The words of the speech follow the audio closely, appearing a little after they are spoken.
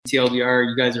TLDR.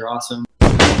 You guys are awesome.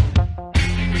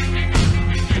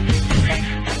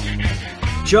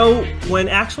 Joe, when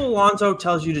Axel Alonso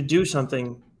tells you to do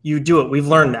something, you do it. We've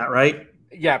learned that, right?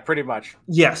 Yeah, pretty much.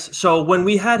 Yes. So when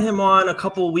we had him on a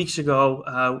couple of weeks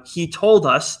ago, he told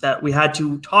us that we had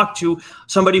to talk to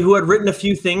somebody who had written a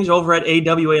few things over at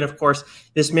AWA. And of course,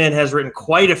 this man has written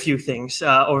quite a few things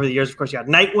over the years. Of course, you got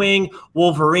Nightwing,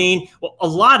 Wolverine, well, a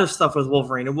lot of stuff with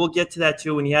Wolverine. And we'll get to that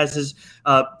too. And he has his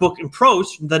book in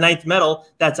prose, The Ninth Metal,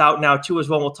 that's out now too as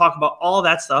well. We'll talk about all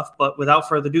that stuff. But without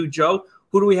further ado, Joe,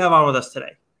 who do we have on with us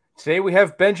today? Today we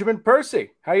have Benjamin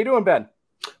Percy. How you doing, Ben?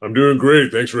 I'm doing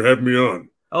great. Thanks for having me on.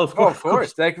 Oh, of course. Of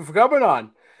course. Thank you for coming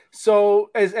on. So,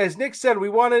 as Nick said, we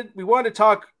wanted to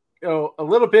talk, a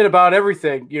little bit about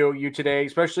everything. You today,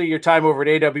 especially your time over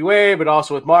at AWA, but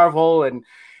also with Marvel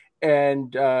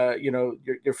and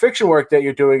your fiction work that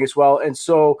you're doing as well. And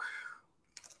so,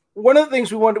 one of the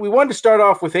things we wanted to start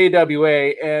off with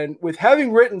AWA, and with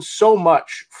having written so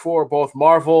much for both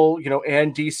Marvel,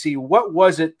 and DC, what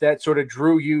was it that sort of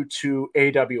drew you to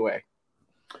AWA?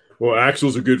 Well,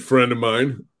 Axel's a good friend of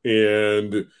mine,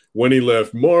 and when he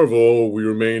left Marvel, we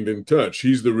remained in touch.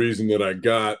 He's the reason that I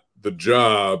got the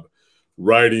job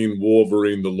writing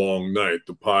Wolverine: The Long Night,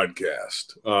 the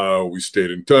podcast. We stayed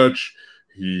in touch.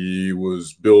 He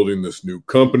was building this new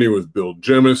company with Bill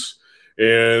Jemas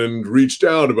and reached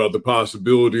out about the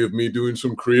possibility of me doing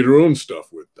some creator-owned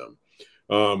stuff with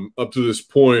them. Up to this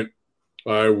point,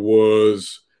 I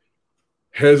was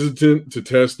hesitant to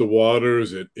test the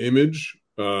waters at Image,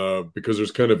 because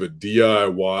there's kind of a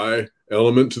DIY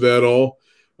element to that all.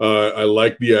 I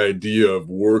like the idea of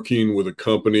working with a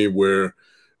company where,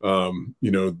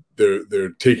 they're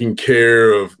taking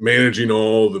care of managing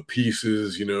all the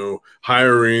pieces,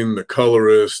 hiring the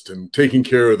colorist and taking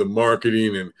care of the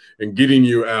marketing and getting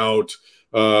you out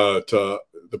to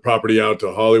the property out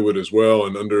to Hollywood as well.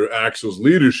 And under Axel's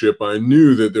leadership, I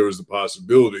knew that there was the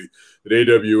possibility that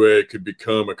AWA could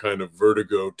become a kind of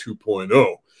Vertigo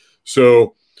 2.0.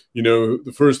 So,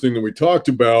 the first thing that we talked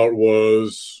about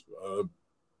was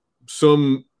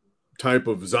some type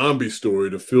of zombie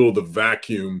story to fill the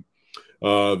vacuum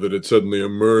that had suddenly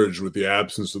emerged with the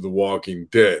absence of The Walking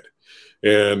Dead.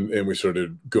 And we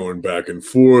started going back and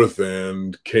forth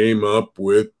and came up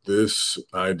with this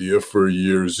idea for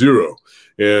Year Zero.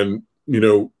 And,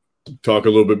 talk a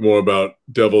little bit more about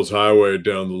Devil's Highway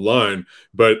down the line.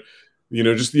 But,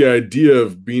 just the idea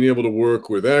of being able to work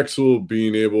with Axel,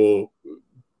 being able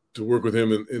to work with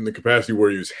him in the capacity where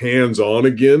he was hands-on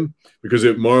again, because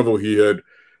at Marvel he had,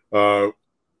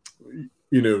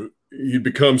 he'd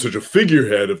become such a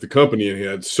figurehead of the company, and he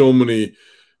had so many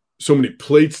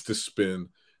plates to spin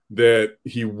that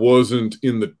he wasn't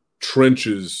in the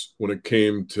trenches when it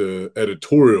came to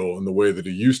editorial in the way that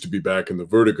he used to be back in the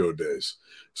Vertigo days.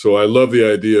 So I love the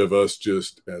idea of us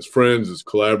just as friends, as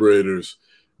collaborators,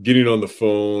 getting on the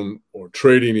phone or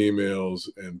trading emails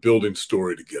and building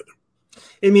story together.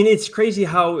 I mean, it's crazy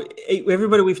how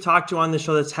everybody we've talked to on the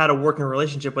show that's had a working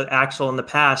relationship with Axel in the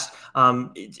past,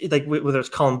 like whether it's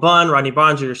Cullen Bunn, Rodney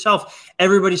Barnes, or yourself,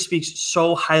 everybody speaks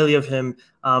so highly of him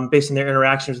based on their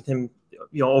interactions with him,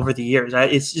 over the years.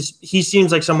 It's just, he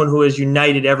seems like someone who has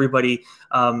united everybody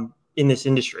in this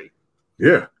industry.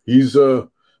 Yeah, he's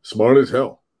smart as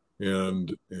hell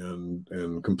and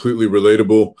completely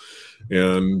relatable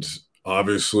and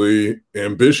obviously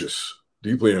ambitious.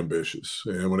 Deeply ambitious.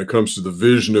 And when it comes to the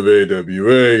vision of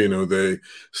AWA, they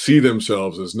see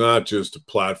themselves as not just a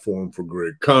platform for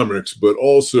great comics, but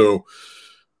also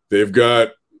they've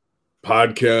got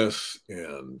podcasts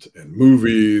and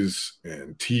movies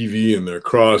and TV in their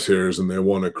crosshairs, and they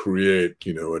want to create,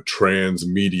 a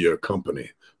transmedia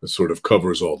company that sort of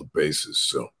covers all the bases.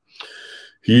 So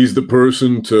he's the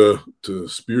person to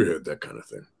spearhead that kind of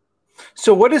thing.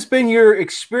 So what has been your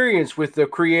experience with the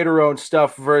creator-owned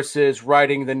stuff versus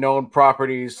writing the known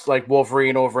properties like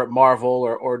Wolverine over at Marvel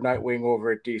or Nightwing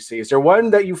over at DC? Is there one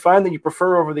that you find that you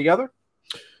prefer over the other?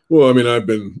 Well, I mean, I've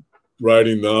been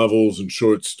writing novels and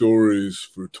short stories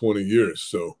for 20 years.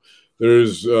 So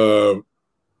there's, no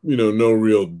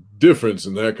real difference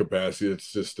in that capacity.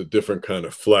 It's just a different kind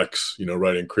of flex,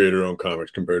 writing creator-owned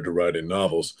comics compared to writing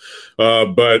novels.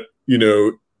 But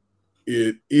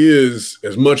it is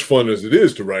as much fun as it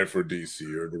is to write for DC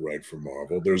or to write for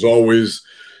Marvel. There's always,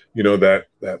 that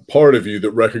part of you that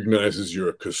recognizes you're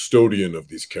a custodian of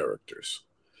these characters.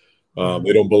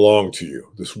 They don't belong to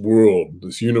you. This world,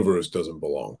 this universe doesn't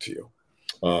belong to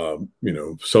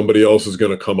you. Somebody else is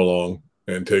going to come along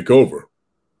and take over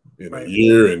in a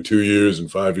year, in 2 years, in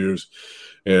 5 years.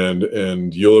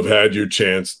 And you'll have had your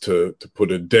chance to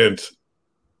put a dent,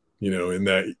 in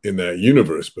that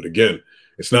universe. But again,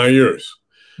 it's not yours.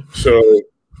 So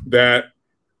that,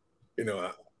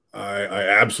 I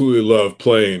absolutely love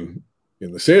playing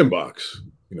in the sandbox,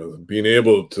 being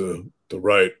able to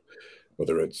write,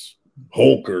 whether it's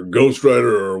Hulk or Ghost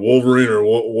Rider or Wolverine or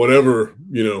whatever,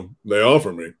 they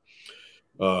offer me,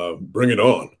 bring it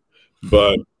on.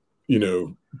 But,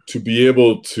 to be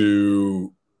able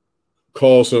to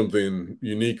call something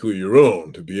uniquely your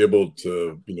own, to be able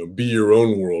to, be your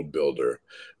own world builder,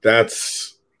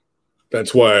 that's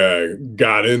why I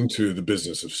got into the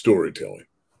business of storytelling.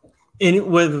 And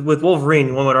with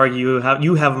Wolverine, one would argue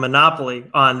you have a monopoly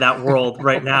on that world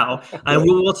right now, and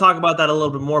we'll talk about that a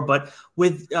little bit more. But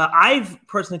with I've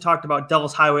personally talked about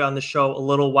Devil's Highway on the show a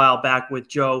little while back with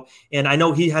Joe, and I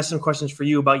know he has some questions for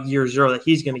you about Year Zero that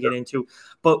he's going to get into.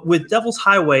 But with Devil's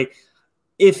Highway,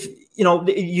 if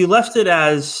you left it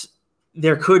as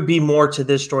there could be more to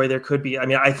this story. There could be,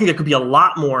 I think there could be a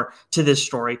lot more to this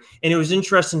story. And it was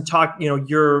interesting to talk,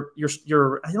 your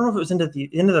I don't know if it was into the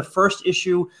end of the first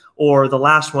issue or the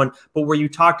last one, but where you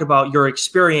talked about your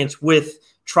experience with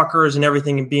truckers and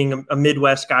everything and being a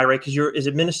Midwest guy, right? Because is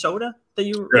it Minnesota that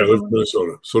you? Yeah, I live in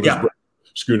Minnesota. So does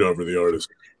Schoonover, the artist.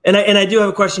 And I do have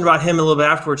a question about him a little bit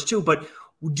afterwards too, but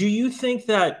do you think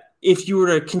that if you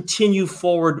were to continue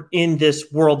forward in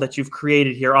this world that you've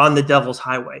created here on the Devil's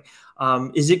Highway,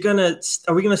 are we going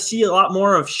to see a lot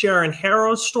more of Sharon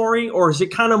Harrow's story, or is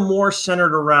it kind of more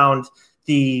centered around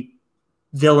the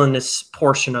villainous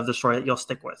portion of the story that you'll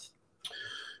stick with?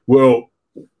 Well,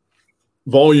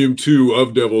 Volume 2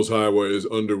 of Devil's Highway is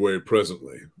underway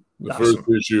presently. The first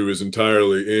issue is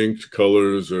entirely inked.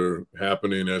 Colors are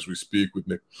happening as we speak with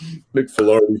Nick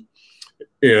Filardi.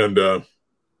 And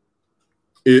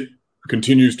it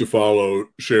continues to follow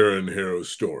Sharon Harrow's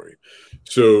story.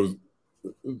 So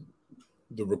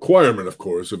the requirement, of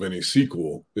course, of any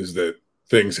sequel is that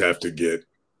things have to get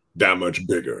that much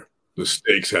bigger. The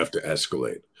stakes have to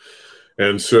escalate.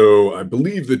 And so I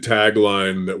believe the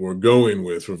tagline that we're going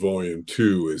with for Volume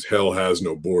 2 is Hell Has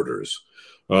No Borders.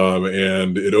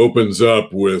 And it opens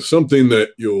up with something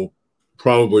that you'll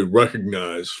probably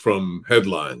recognize from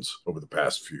headlines over the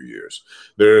past few years.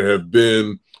 There have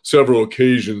been several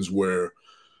occasions where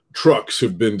trucks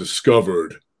have been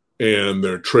discovered and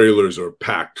their trailers are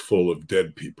packed full of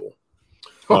dead people.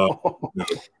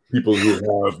 People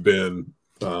who have been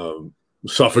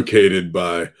suffocated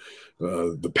by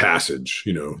the passage,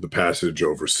 the passage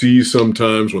overseas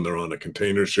sometimes when they're on a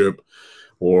container ship,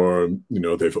 or,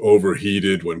 they've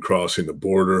overheated when crossing the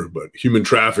border. But human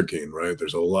trafficking, right?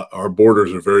 There's a lot. Our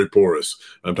borders are very porous.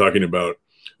 I'm talking about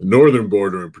the northern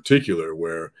border in particular,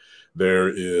 where there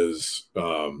is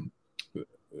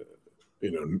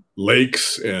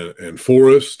lakes and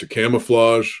forests to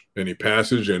camouflage any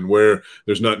passage, and where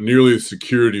there's not nearly the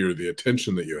security or the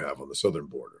attention that you have on the southern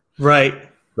border. Right.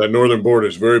 That northern border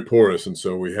is very porous, and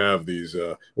so we have these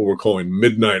what we're calling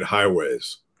midnight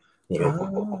highways that are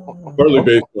partly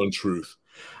based on truth.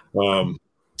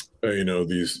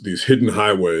 These hidden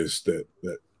highways that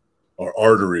are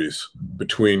arteries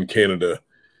between Canada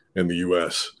and the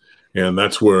U.S., and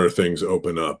that's where things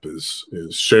open up. Is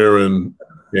Sharon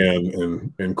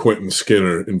and Quentin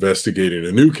Skinner investigating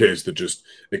a new case that just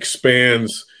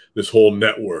expands this whole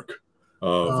network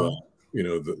of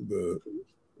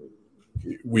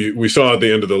we saw at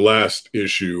the end of the last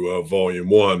issue of Volume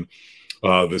 1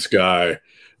 this guy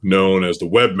known as the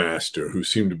Webmaster, who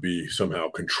seemed to be somehow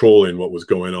controlling what was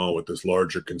going on with this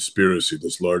larger conspiracy,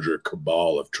 this larger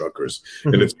cabal of truckers.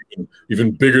 Mm-hmm. And it's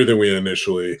even bigger than we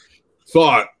initially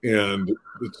thought, and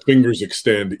its fingers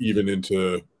extend even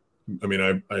into,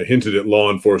 I hinted at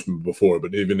law enforcement before,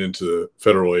 but even into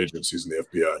federal agencies and the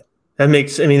FBI. That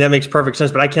makes perfect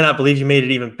sense, but I cannot believe you made it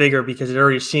even bigger, because it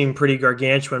already seemed pretty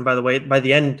gargantuan by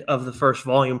the end of the first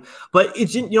volume. But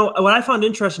it's, what I found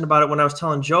interesting about it when I was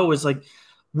telling Joe was like,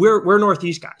 we're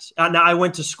Northeast guys. Now I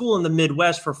went to school in the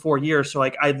Midwest for 4 years. So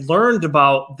like I learned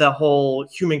about the whole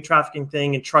human trafficking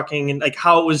thing and trucking, and like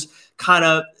how it was kind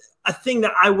of a thing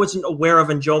that I wasn't aware of,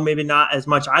 and Joe maybe not as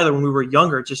much either when we were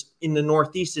younger. Just in the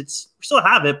Northeast, we still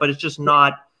have it, but it's just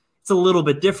not. It's a little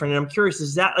bit different. And I'm curious,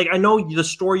 is that like, I know the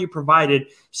story you provided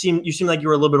you seem like you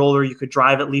were a little bit older. You could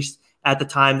drive, at least at the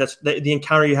time. That's the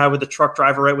encounter you had with the truck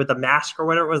driver, right? With the mask or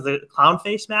whatever, was the clown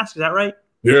face mask. Is that right?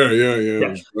 Yeah. I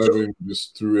was driving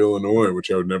just through Illinois, which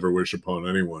I would never wish upon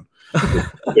anyone.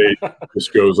 It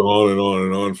just goes on and on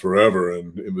and on forever.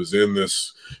 And it was in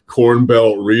this Corn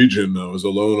Belt region. I was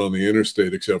alone on the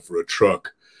interstate except for a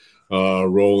truck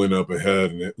rolling up ahead.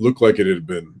 And it looked like it had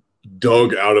been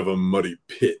dug out of a muddy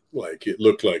pit. Like it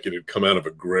looked like it had come out of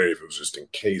a grave. It was just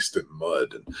encased in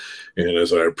mud. And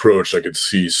as I approached, I could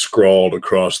see scrawled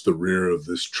across the rear of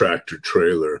this tractor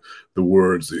trailer the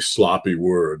words, these sloppy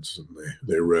words. And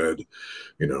they read,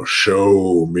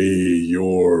 show me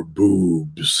your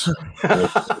boobs.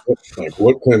 Like,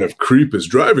 what kind of creep is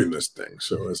driving this thing?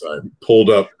 So as I pulled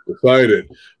up beside it,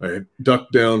 I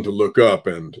ducked down to look up,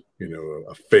 and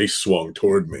a face swung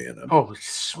toward me, and holy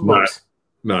smokes.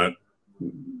 Not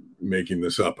making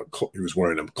this up. He was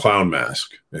wearing a clown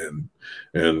mask,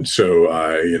 and so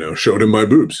I showed him my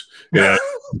boobs,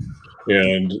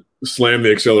 and slammed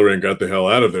the accelerator and got the hell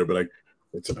out of there. But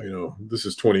this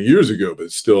is 20 years ago, but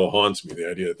it still haunts me, the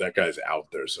idea that guy's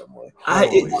out there somewhere.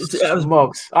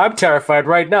 Smokes. I'm terrified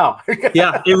right now.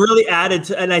 Yeah, it really added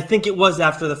to, and I think it was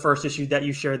after the first issue that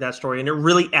you shared that story, and it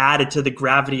really added to the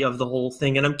gravity of the whole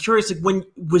thing. And I'm curious, like, when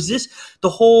was this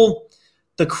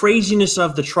the craziness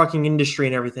of the trucking industry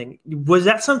and everything? Was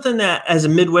that something that, as a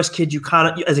Midwest kid,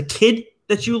 as a kid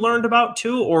that you learned about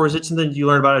too, or is it something that you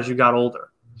learned about as you got older?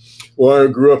 Well, I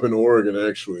grew up in Oregon,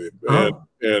 actually,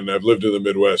 and I've lived in the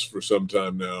Midwest for some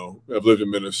time now. I've lived in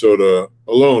Minnesota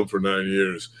alone for 9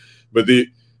 years. But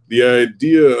the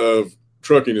idea of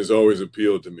trucking has always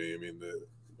appealed to me. I mean,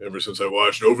 ever since I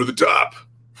watched Over the Top,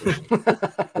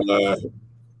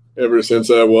 ever since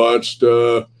I watched,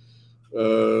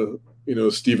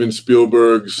 Steven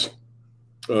Spielberg's,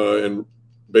 and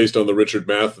based on the Richard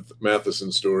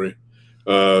Matheson story,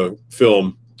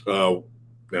 film,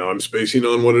 now I'm spacing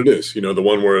on what it is. The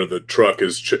one where the truck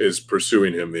is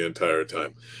pursuing him the entire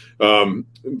time, and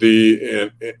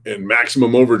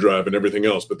Maximum Overdrive and everything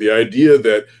else. But the idea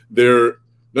that there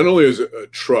not only is a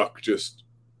truck just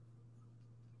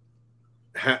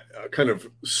a kind of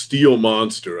steel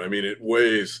monster. I mean, it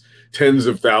weighs tens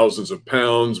of thousands of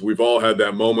pounds. We've all had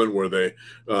that moment where they,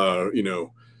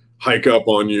 hike up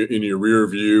on you in your rear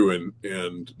view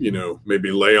and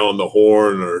maybe lay on the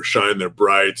horn or shine their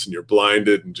brights, and you're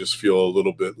blinded and just feel a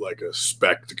little bit like a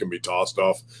speck that can be tossed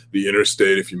off the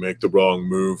interstate if you make the wrong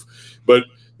move. But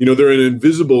they're an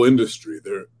invisible industry.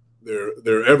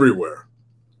 They're everywhere,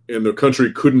 and the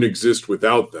country couldn't exist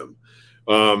without them.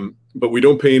 But we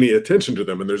don't pay any attention to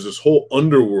them, and there's this whole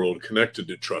underworld connected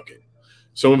to trucking.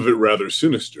 Some of it rather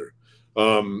sinister.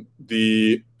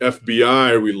 The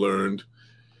FBI, we learned,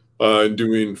 in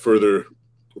doing further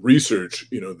research,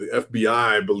 the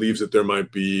FBI believes that there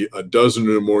might be a dozen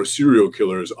or more serial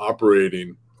killers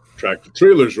operating tractor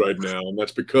trailers right now, and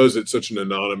that's because it's such an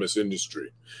anonymous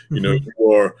industry. Mm-hmm.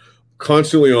 You are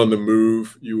constantly on the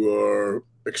move. You are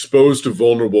exposed to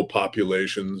vulnerable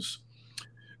populations,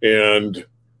 and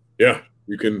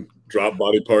you can drop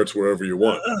body parts wherever you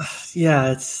want.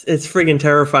 Yeah, it's friggin'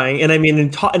 terrifying. And I mean,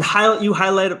 you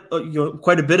highlight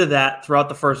quite a bit of that throughout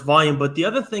the first volume. But the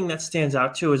other thing that stands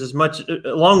out too is, as much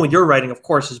along with your writing, of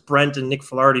course, is Brent and Nick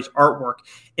Filarti's artwork.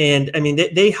 And I mean,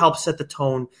 they help set the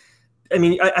tone. I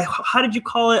mean, how did you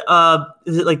call it?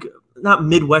 Is it like not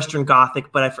Midwestern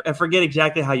Gothic? But I forget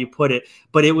exactly how you put it.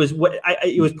 But it was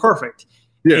it was perfect.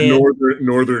 Yeah,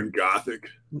 Northern Gothic.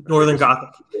 Northern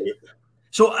Gothic.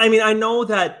 So, I mean, I know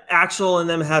that Axel and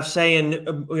them have say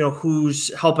in,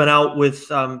 who's helping out with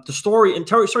the story and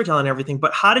storytelling and everything.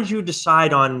 But how did you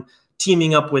decide on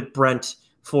teaming up with Brent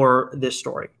for this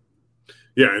story?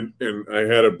 Yeah, and I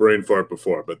had a brain fart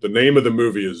before, but the name of the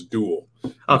movie is Duel.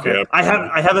 Okay, I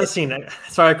haven't seen it.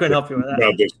 Sorry, I couldn't help you with that.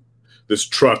 About this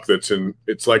truck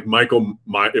it's like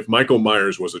if Michael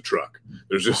Myers was a truck.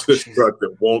 There's just this truck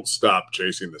that won't stop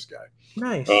chasing this guy.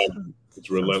 Nice. It's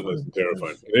relentless and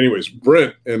terrifying. Anyways,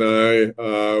 Brent and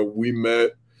I, we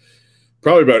met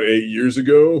probably about 8 years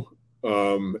ago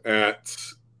at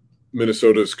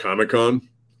Minnesota's Comic-Con,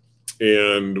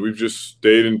 and we've just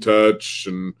stayed in touch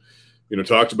and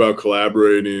talked about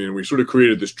collaborating. And we sort of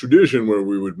created this tradition where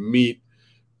we would meet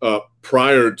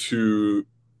prior to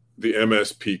the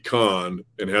MSP Con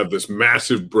and have this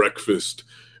massive breakfast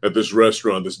at this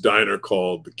restaurant, this diner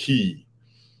called The Key,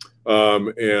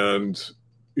 and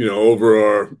over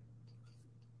our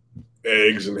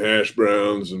eggs and hash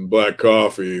browns and black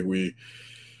coffee, we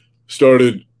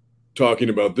started talking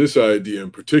about this idea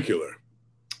in particular.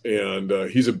 And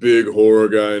he's a big horror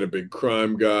guy and a big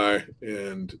crime guy,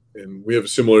 and we have a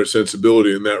similar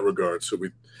sensibility in that regard. So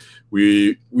we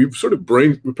probably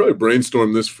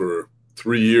brainstormed this for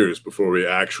 3 years before we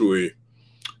actually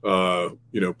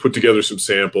put together some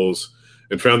samples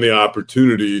and found the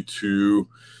opportunity to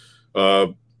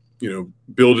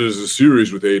build it as a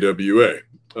series with AWA.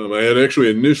 I had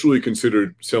actually initially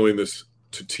considered selling this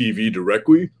to TV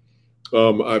directly.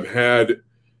 I've had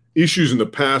issues in the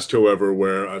past, however,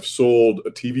 where I've sold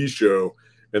a TV show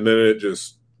and then it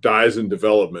just dies in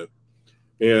development.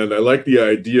 And I like the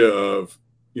idea of,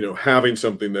 having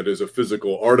something that is a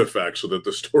physical artifact so that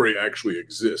the story actually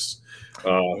exists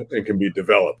and can be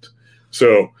developed.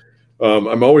 So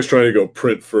I'm always trying to go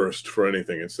print first for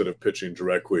anything instead of pitching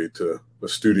directly to a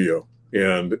studio.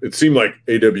 And it seemed like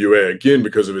AWA, again,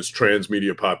 because of its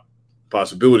transmedia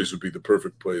possibilities, would be the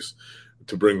perfect place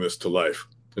to bring this to life.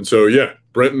 And so, yeah,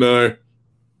 Brent and I,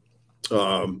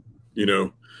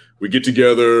 we get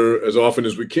together as often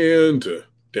as we can to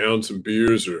down some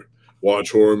beers or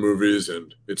watch horror movies.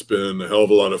 And it's been a hell of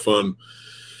a lot of fun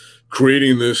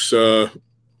creating this, not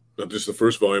just the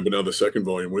first volume, but now the second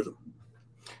volume with him.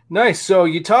 Nice. So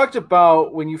you talked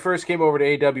about when you first came over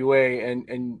to AWA,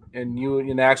 and you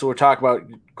and Axel were talking about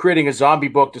creating a zombie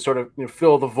book to sort of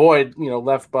fill the void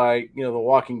left by The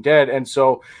Walking Dead. And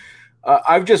so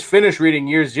I've just finished reading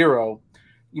Year Zero.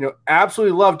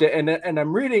 Absolutely loved it, and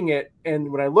I'm reading it. And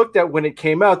when I looked at when it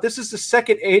came out, this is the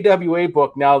second AWA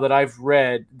book now that I've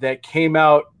read that came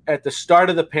out at the start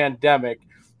of the pandemic,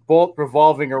 both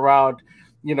revolving around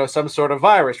some sort of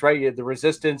virus, right? You had the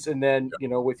resistance, and then,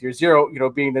 with Year Zero,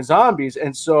 being the zombies.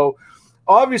 And so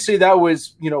obviously that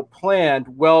was, planned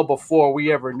well before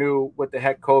we ever knew what the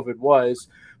heck COVID was.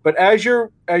 But as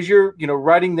you're,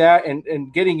 writing that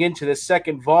and getting into the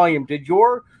second volume, did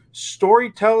your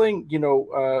storytelling,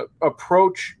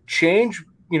 approach change,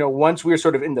 once we were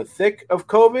sort of in the thick of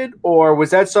COVID, or was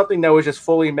that something that was just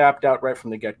fully mapped out right from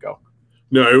the get-go?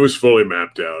 No, it was fully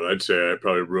mapped out. I'd say I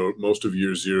probably wrote most of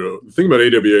Year Zero. The thing about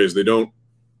AWA is they don't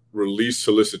release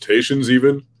solicitations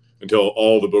even until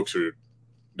all the books are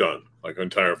done. Like an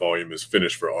entire volume is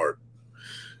finished for art.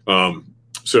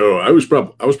 So I was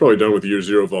probably done with Year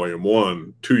Zero Volume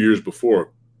 1 2 years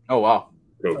before. Oh, wow.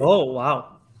 COVID. Oh,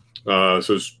 wow.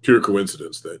 So it's pure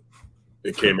coincidence that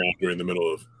it came out during the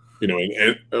middle of,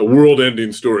 a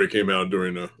world-ending story came out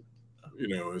during a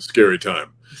scary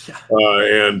time.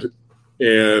 Yeah.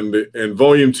 And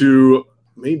volume 2,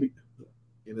 maybe,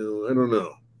 I don't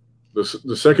know.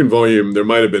 The second volume, there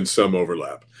might have been some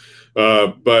overlap.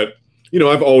 But,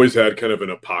 I've always had kind of an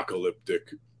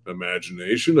apocalyptic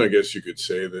imagination. I guess you could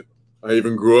say that I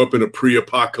even grew up in a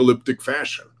pre-apocalyptic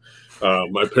fashion.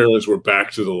 My parents were back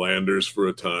to the landers for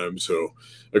a time, so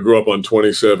I grew up on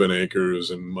 27 acres,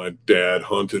 and my dad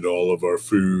hunted all of our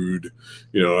food.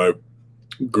 I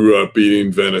grew up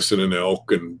eating venison and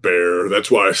elk and bear. That's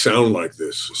why I sound like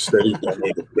this, a steady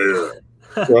bear.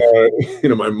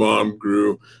 My mom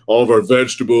grew all of our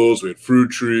vegetables. We had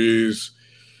fruit trees,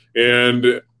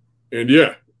 and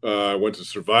yeah, I went to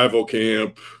survival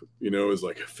camp. As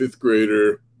like a fifth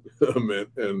grader,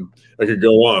 and I could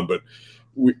go on, but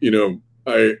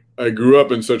I grew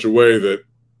up in such a way that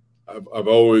I've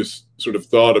always sort of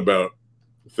thought about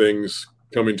things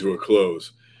coming to a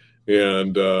close,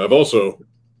 and I've also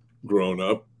grown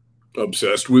up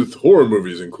obsessed with horror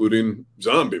movies, including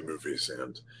zombie movies,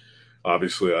 and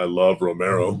obviously I love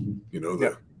Romero,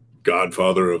 the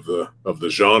godfather of the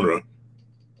genre.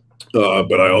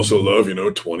 But I also love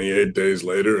 28 Days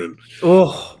Later, and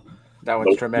that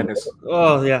one's tremendous.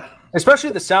 Oh yeah,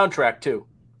 especially the soundtrack too.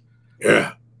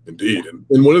 Yeah, indeed.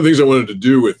 And one of the things I wanted to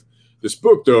do with this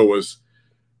book, though, was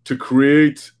to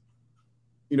create,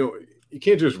 you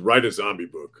can't just write a zombie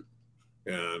book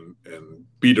and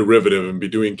be derivative and be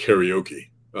doing karaoke.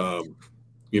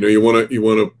 You want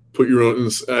to put your own.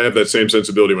 I have that same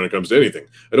sensibility when it comes to anything.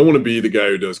 I don't want to be the guy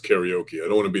who does karaoke. I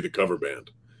don't want to be the cover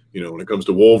band. When it comes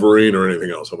to Wolverine or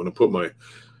anything else, I want to put my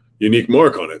unique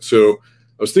mark on it. So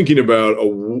I was thinking about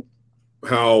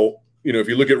how, if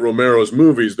you look at Romero's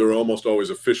movies, they're almost always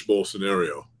a fishbowl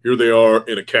scenario. Here they are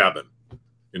in a cabin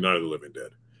in Night of the Living Dead.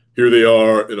 Here they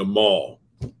are in a mall.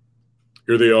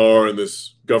 Here they are in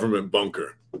this government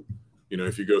bunker.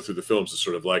 If you go through the films, it's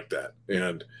sort of like that.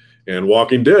 And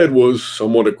Walking Dead was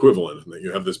somewhat equivalent in that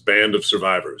you have this band of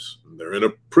survivors. And they're in a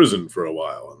prison for a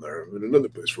while, and they're in another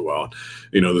place for a while.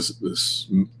 This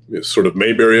sort of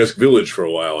Mayberry-esque village for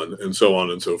a while, and so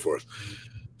on and so forth.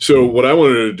 So what I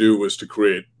wanted to do was to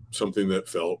create something that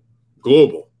felt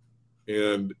global.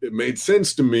 And it made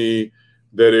sense to me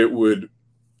that it would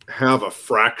have a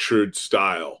fractured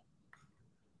style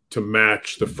to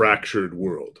match the fractured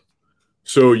world.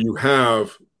 So you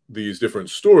have these different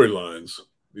storylines,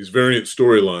 these variant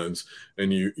storylines,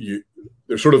 and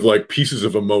they're sort of like pieces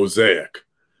of a mosaic,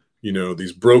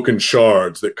 these broken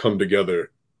shards that come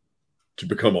together to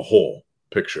become a whole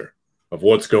picture of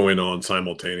what's going on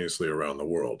simultaneously around the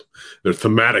world. They're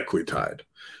thematically tied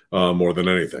more than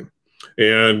anything.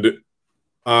 And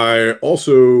I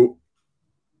also,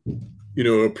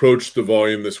 approached the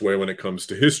volume this way when it comes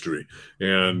to history.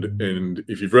 And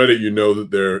if you've read it,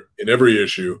 that there, in every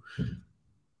issue,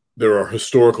 there are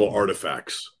historical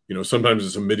artifacts. You know, sometimes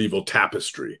it's a medieval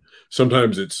tapestry.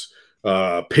 Sometimes it's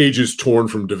pages torn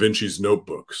from Da Vinci's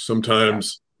notebooks.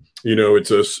 Sometimes, you know,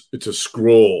 it's a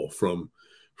scroll from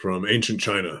ancient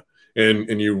China,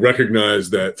 and you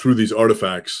recognize that through these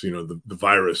artifacts, you know, the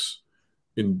virus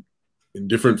in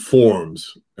different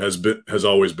forms has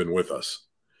always been with us.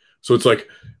 So it's like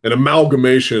an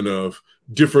amalgamation of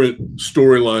different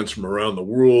storylines from around the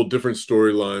world, different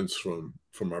storylines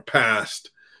from our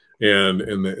past,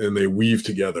 and they weave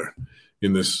together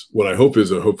in this, what I hope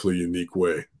is a hopefully unique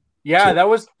way. Yeah,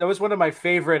 so that was one of my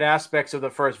favorite aspects of the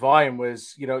first volume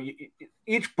was, you know,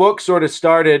 each book sort of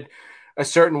started a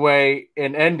certain way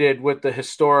and ended with the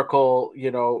historical,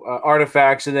 you know,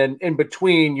 artifacts. And then in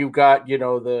between you've got, you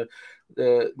know, the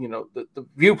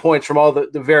viewpoints from all the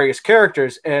various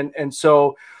characters. And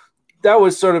so that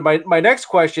was sort of my next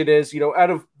question is, you know, out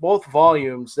of both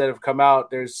volumes that have come out,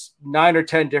 there's 9 or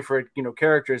 10 different, you know,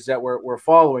 characters that we're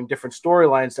following, different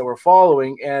storylines that we're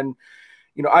following. And,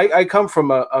 you know, I come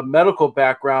from a medical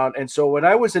background. And so when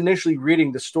I was initially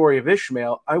reading the story of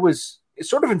Ishmael, I was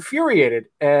sort of infuriated,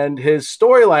 and his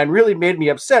storyline really made me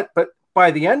upset. But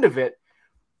by the end of it,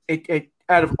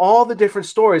 out of all the different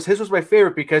stories, his was my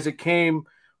favorite because it came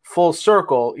full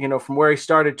circle, you know, from where he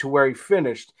started to where he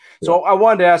finished. So I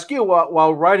wanted to ask you,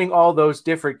 while writing all those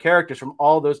different characters from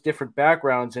all those different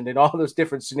backgrounds and in all those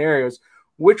different scenarios,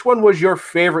 which one was your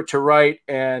favorite to write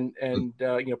and you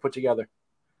know, put together?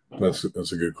 That's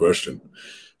a good question.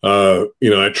 You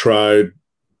know,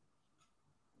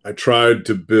 I tried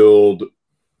to build,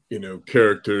 you know,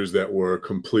 characters that were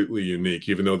completely unique,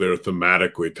 even though they're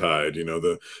thematically tied. You know,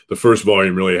 the first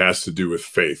volume really has to do with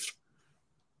faith.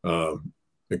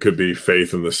 It could be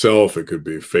faith in the self. It could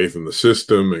be faith in the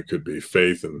system. It could be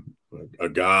faith in a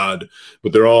God,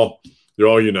 but they're all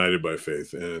united by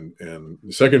faith. And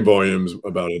the second volume's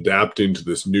about adapting to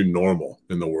this new normal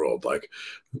in the world. Like,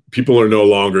 people are no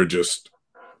longer just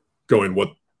going,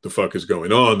 what the fuck is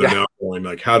going on? They're now going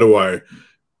like, how do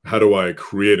I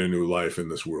create a new life in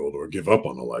this world, or give up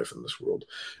on a life in this world?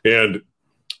 And,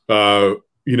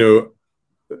 you know,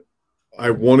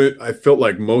 I felt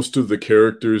like most of the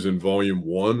characters in volume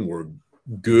 1 were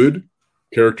good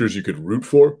characters you could root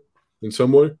for in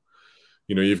some way.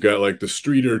 You know, you've got like the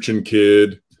street urchin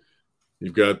kid,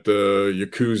 you've got the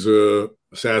Yakuza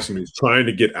assassin who's trying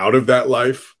to get out of that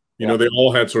life. You know, they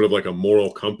all had sort of like a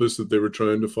moral compass that they were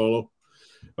trying to follow.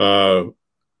 But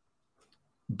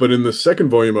in the second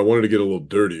volume, I wanted to get a little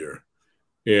dirtier.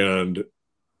 And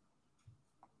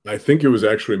I think it was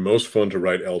actually most fun to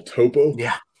write El Topo.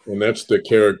 Yeah. And that's the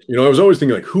character. You know, I was always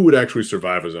thinking, like, who would actually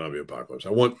survive a zombie apocalypse? I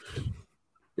want,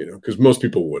 you know, because most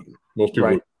people wouldn't. Most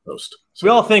people would post. So we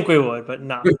all think we would, but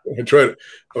no. I tried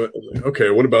to,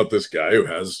 okay, what about this guy who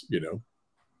has, you know,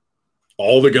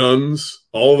 all the guns,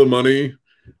 all the money,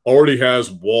 already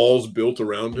has walls built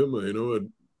around him, you know, a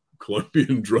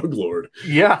Colombian drug lord.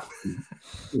 Yeah. You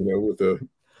know, with a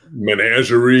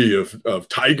menagerie of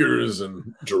tigers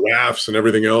and giraffes and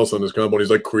everything else on his compound. He's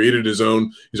like created his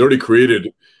own, he's already created,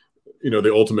 you know,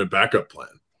 the ultimate backup plan.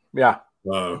 Yeah.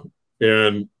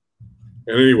 And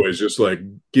anyways, just like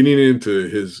getting into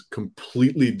his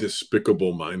completely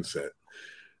despicable mindset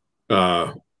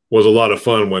was a lot of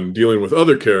fun when dealing with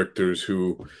other characters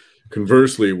who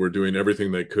conversely were doing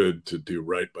everything they could to do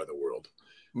right by the world.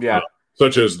 Yeah.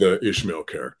 Such as the Ishmael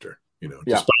character, you know,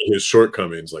 despite his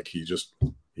shortcomings, like he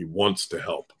wants to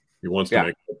help. He wants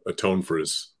to atone for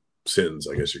his sins,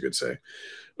 I guess you could say.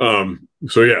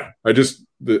 So yeah,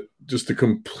 the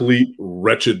complete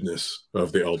wretchedness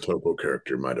of the El Topo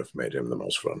character might have made him the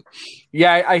most fun.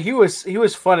 Yeah, he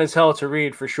was fun as hell to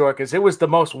read for sure, because it was the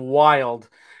most wild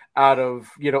out of,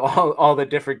 you know, all the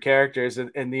different characters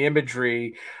and the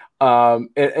imagery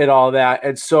and all that.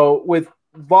 And so with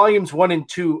volumes 1 and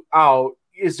 2 out,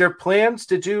 is there plans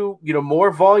to do, you know,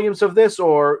 more volumes of this,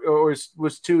 or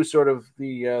was 2 sort of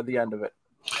the end of it?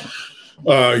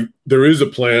 There is a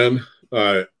plan.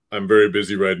 I'm very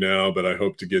busy right now, but I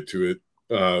hope to get to it.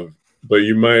 But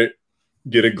you might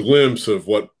get a glimpse of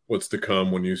what's to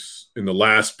come when in the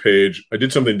last page. I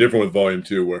did something different with volume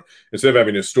 2, where instead of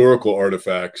having historical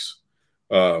artifacts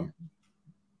as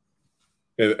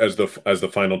the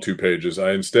final 2 pages,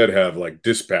 I instead have like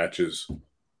dispatches.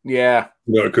 Yeah.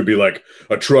 You know, it could be like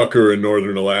a trucker in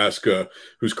northern Alaska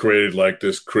who's created like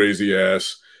this crazy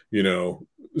ass, you know,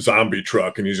 zombie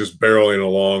truck, and he's just barreling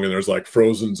along, and there's like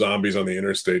frozen zombies on the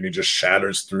interstate, and he just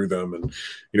shatters through them. And,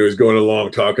 you know, he's going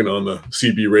along talking on the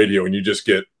CB radio, and you just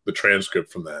get the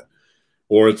transcript from that.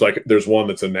 Or it's like there's one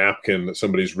that's a napkin that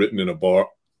somebody's written in a bar,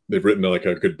 they've written like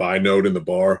a goodbye note in the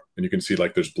bar, and you can see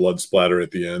like there's blood splatter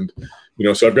at the end.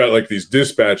 So I've got like these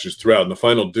dispatches throughout, and the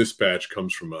final dispatch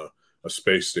comes from a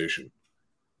space station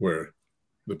where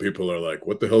the people are like,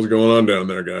 "What the hell's going on down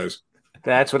there, guys?"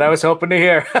 That's what I was hoping to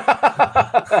hear.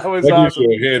 That was That awesome. gives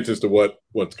you a hint as to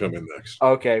what's coming next.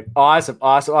 Okay, awesome.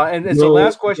 And so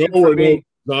last question for me.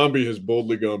 Zombie has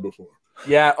boldly gone before.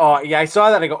 Yeah. Oh, yeah. I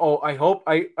saw that. I go. Oh, I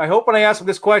hope when I ask him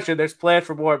this question, there's plans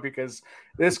for more, because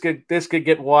this could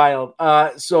get wild.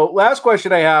 So last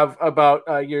question I have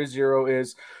about Year Zero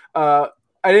is,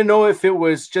 I didn't know if it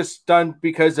was just done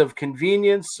because of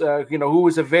convenience, who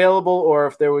was available, or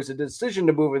if there was a decision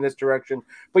to move in this direction.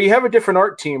 But you have a different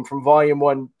art team from Volume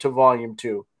 1 to Volume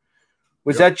 2.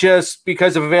 Was that just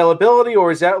because of availability, or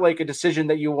is that like a decision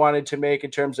that you wanted to make in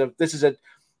terms of this is a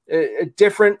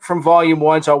different from Volume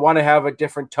 1, so I want to have a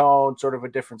different tone, sort of a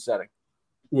different setting?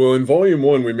 Well, in Volume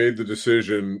 1, we made the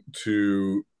decision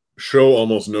to show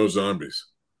almost no zombies.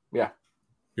 Yeah.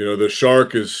 The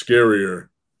shark is scarier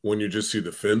when you just see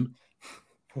the fin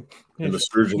and the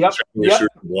sturgeon in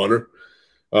water.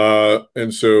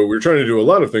 And so we're trying to do a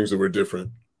lot of things that were different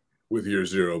with Year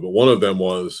Zero, but one of them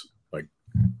was like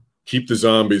keep the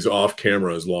zombies off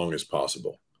camera as long as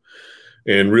possible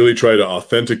and really try to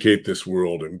authenticate this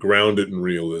world and ground it in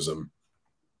realism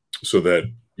so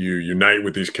that you unite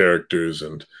with these characters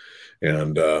and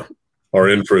are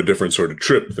in for a different sort of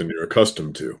trip than you're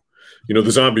accustomed to.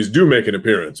 The zombies do make an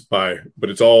appearance but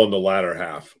it's all in the latter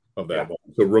half of that. Yeah.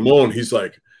 So Ramon, he's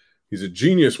a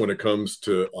genius when it comes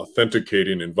to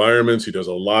authenticating environments. He does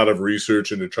a lot of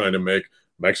research into trying to make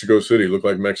Mexico City look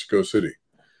like Mexico City,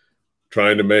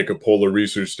 trying to make a polar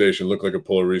research station look like a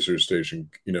polar research station,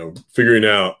 figuring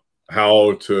out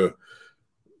how to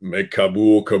make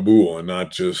Kabul and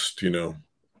not just,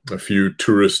 a few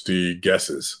touristy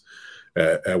guesses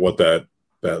at what that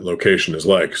location is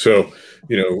like. So,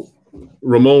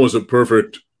 Ramon was a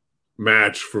perfect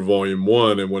match for Volume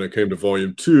 1. And when it came to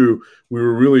Volume 2, we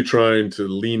were really trying to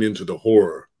lean into the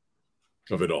horror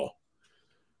of it all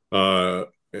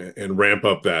and ramp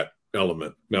up that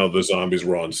element. Now the zombies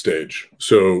were on stage.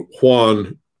 So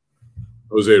Juan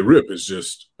Jose Rip is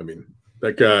just,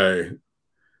 that guy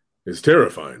is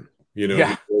terrifying.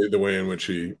 The way in which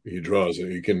he draws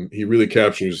it. He really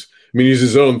captures, he's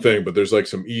his own thing, but there's like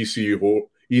some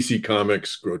EC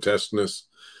Comics grotesqueness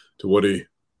to what he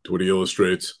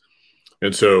illustrates.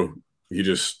 And so he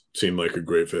just seemed like a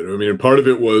great fit. And part of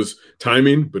it was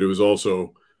timing, but it was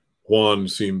also Juan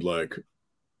seemed like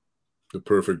the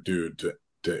perfect dude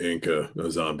to ink a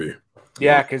zombie.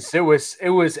 Yeah, because it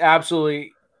was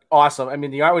absolutely awesome.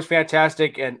 The art was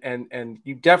fantastic, and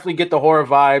you definitely get the horror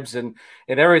vibes and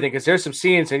everything, because there's some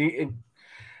scenes, and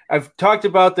I've talked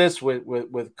about this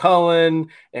with Cullen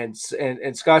and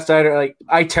Scott Snyder. Like,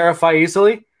 I terrify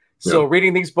easily. So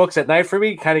reading these books at night for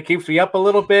me kind of keeps me up a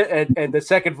little bit. And the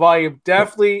second volume,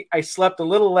 definitely, I slept a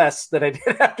little less than I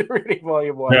did after reading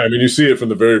Volume 1. Yeah, you see it from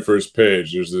the very first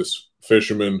page. There's this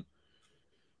fisherman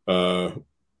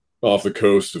off the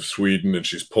coast of Sweden, and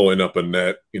she's pulling up a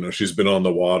net. She's been on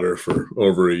the water for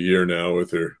over a year now with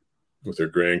her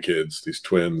grandkids, these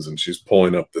twins, and she's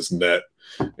pulling up this net.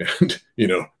 And,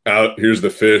 out here's the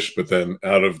fish, but then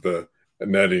out of the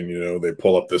netting, they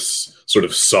pull up this sort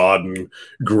of sodden,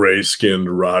 gray-skinned,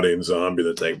 rotting zombie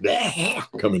that's like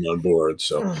coming on board.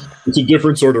 So it's a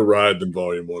different sort of ride than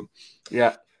Volume 1.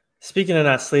 Yeah. Speaking of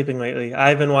not sleeping lately,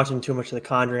 I've been watching too much of The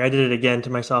Conjuring. I did it again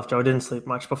to myself, Joe. I didn't sleep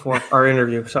much before our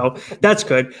interview, so that's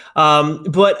good.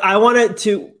 But I wanted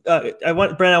to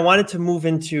move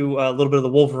into a little bit of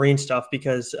the Wolverine stuff,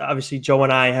 because obviously Joe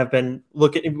and I have been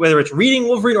looking, whether it's reading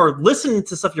Wolverine or listening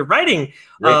to stuff you're writing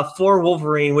for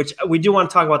Wolverine, which we do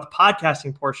want to talk about the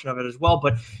podcasting portion of it as well.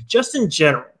 But just in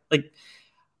general, like,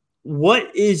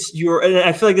 what is your? And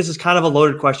I feel like this is kind of a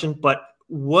loaded question, but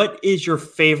what is your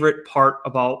favorite part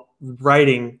about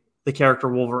writing the character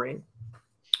Wolverine?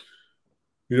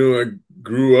 I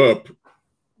grew up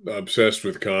obsessed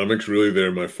with comics. Really,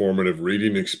 they're my formative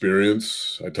reading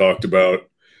experience. I talked about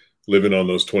living on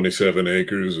those 27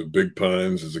 acres of big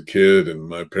pines as a kid, and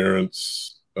my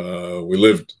parents,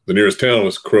 the nearest town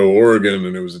was Crow, Oregon,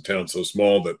 and it was a town so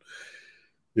small that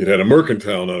it had a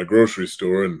mercantile, not a grocery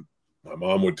store, and my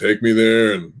mom would take me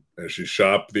there, and as she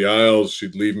shopped the aisles,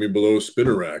 she'd leave me below a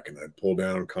spinner rack, and I'd pull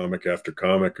down comic after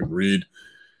comic and read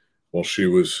while she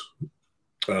was,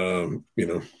 talking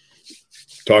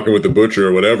with the butcher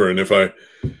or whatever. And if I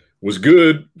was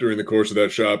good during the course of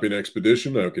that shopping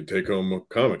expedition, I could take home a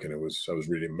comic, and I was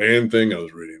reading Man-Thing, I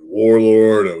was reading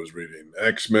Warlord, I was reading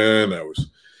X-Men,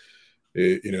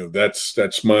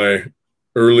 that's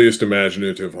earliest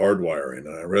imaginative hardwiring.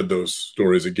 I read those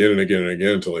stories again and again and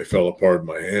again until they fell apart in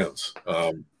my hands.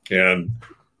 And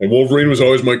Wolverine was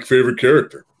always my favorite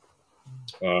character.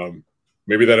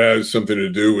 Maybe that has something to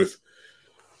do with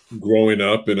growing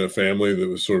up in a family that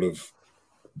was sort of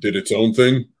did its own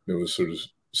thing. It was sort of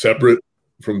separate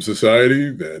from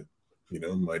society. That,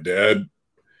 my dad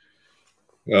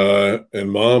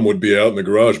and mom would be out in the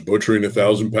garage butchering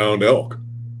 1,000-pound elk.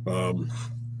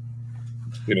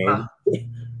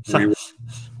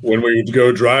 When we would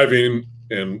go driving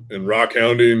and rock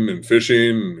hounding and fishing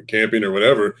and camping or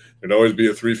whatever, there'd always be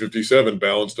a 357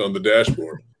 balanced on the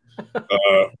dashboard.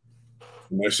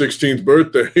 My 16th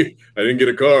birthday, I didn't get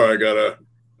a car. I got a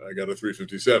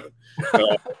 357.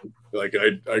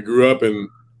 I grew up in,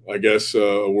 I guess,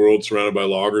 a world surrounded by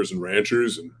loggers and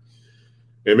ranchers, and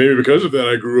maybe because of that,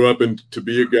 I grew up to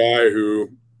be a guy who,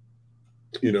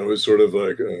 is sort of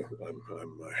like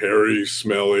I'm a hairy,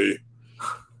 smelly,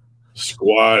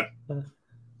 squat,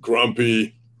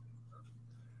 grumpy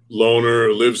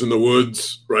loner, lives in the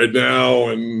woods right now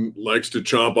and likes to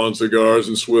chomp on cigars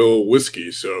and swill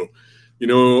whiskey. So,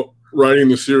 writing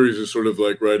the series is sort of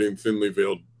like writing thinly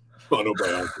veiled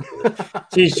autobiography.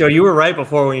 Geez, Joe, you were right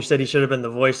before when you said he should have been the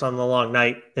voice on The Long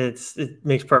Night. It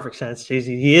makes perfect sense. Jeez,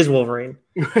 he is Wolverine.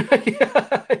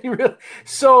 Yeah,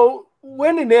 so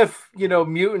when and if,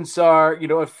 mutants are,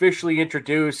 officially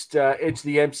introduced into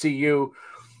the MCU,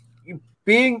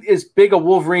 being as big a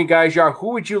Wolverine guy as you are, who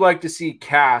would you like to see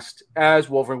cast as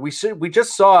Wolverine? We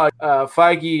just saw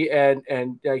Feige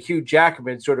and Hugh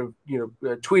Jackman sort of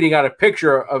tweeting out a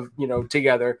picture of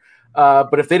together.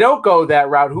 But if they don't go that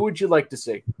route, who would you like to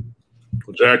see?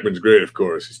 Well, Jackman's great, of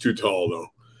course. He's too tall, though.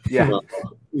 Yeah.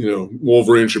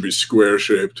 Wolverine should be square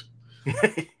shaped.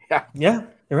 Yeah,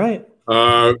 you're right.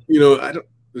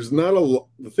 There's not a lot.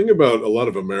 The thing about a lot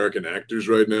of American actors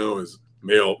right now is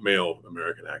male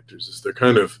American actors is they're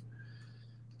kind of,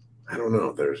 I don't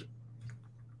know.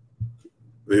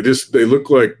 They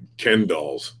look like Ken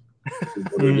dolls.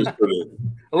 A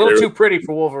little too pretty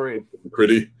for Wolverine.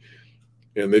 Pretty.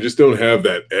 And they just don't have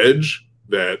that edge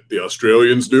that the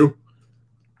Australians do.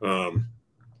 The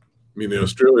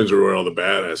Australians are where all the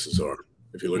badasses are.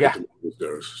 If you look at the movie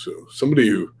stars, so somebody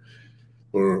who,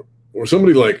 or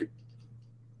somebody like,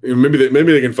 maybe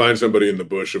they can find somebody in the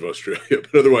bush of Australia,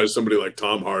 but otherwise somebody like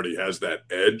Tom Hardy has that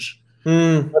edge.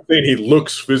 I'm not saying he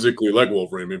looks physically like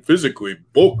Wolverine. I mean, physically,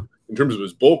 bulk in terms of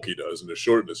his bulk, he does, and his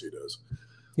shortness, he does.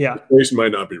 Yeah, his face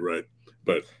might not be right,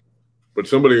 but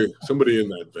somebody in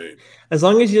that vein. As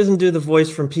long as he doesn't do the voice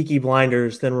from Peaky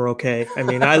Blinders, then we're okay. I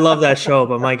mean, I love that show,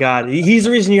 but my God, he's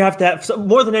the reason you have to have,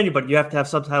 more than anybody, you have to have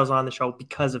subtitles on the show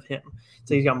because of him.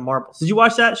 So he's got marbles. Did you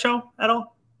watch that show at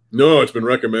all? No, it's been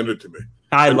recommended to me.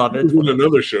 I love it. There's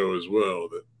another show as well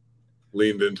that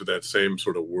leaned into that same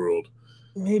sort of world.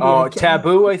 Maybe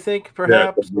Taboo, I think,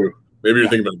 perhaps. Yeah, maybe you're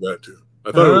thinking about that too.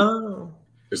 I thought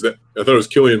it was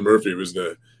Cillian Murphy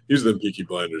he's the Peaky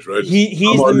Blinders, right? He's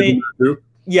the main.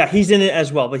 Yeah, he's in it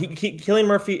as well. But Cillian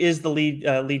Murphy is the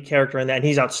lead character in that, and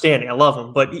he's outstanding. I love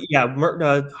him. But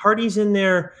yeah, Hardy's in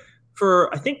there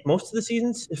for I think most of the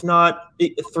seasons, if not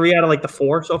 3 out of like the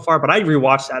 4 so far. But I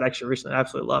rewatched that actually recently. I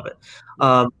absolutely love it.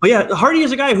 But yeah, Hardy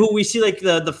is a guy who we see like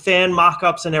the fan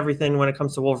mock-ups and everything when it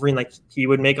comes to Wolverine. Like he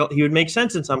would make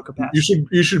sense in some capacity.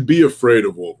 You should be afraid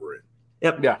of Wolverine.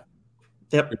 Yep. Yeah.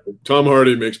 Yep. Tom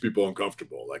Hardy makes people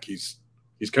uncomfortable. Like he's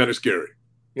kind of scary.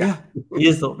 Yeah, he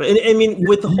is a little bit. I mean,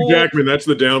 with the whole Jackman, that's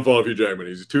the downfall of Hugh Jackman.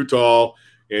 He's too tall,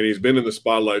 and he's been in the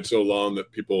spotlight so long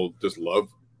that people just love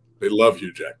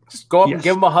Hugh Jackman. Just go up and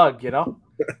give him a hug,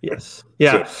 Yes.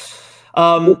 Yeah.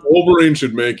 Wolverine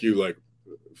should make you like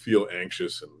feel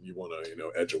anxious and you want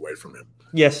to edge away from him.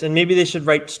 Yes, and maybe they should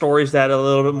write stories that are a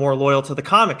little bit more loyal to the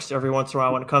comics every once in a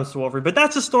while when it comes to Wolverine. But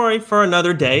that's a story for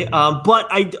another day. But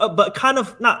kind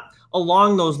of not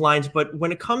along those lines, but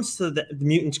when it comes to the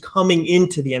mutants coming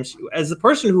into the MCU, as the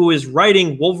person who is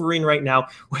writing Wolverine right now,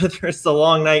 whether it's The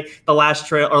Long Night, The Lost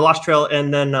Trail,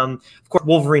 and then of course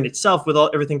Wolverine itself with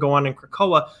everything going on in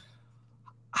Krakoa,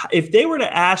 if they were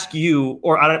to ask you,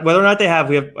 or whether or not they have,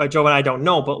 Joe and I don't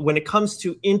know, but when it comes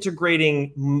to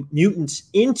integrating mutants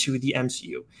into the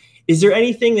MCU, is there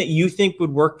anything that you think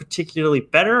would work particularly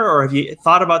better, or have you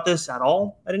thought about this at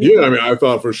all? I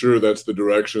thought for sure that's the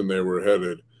direction they were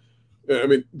headed. I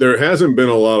mean, there hasn't been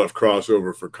a lot of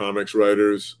crossover for comics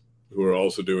writers who are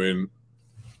also doing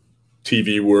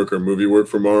TV work or movie work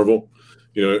for Marvel.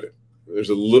 There's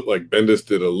like Bendis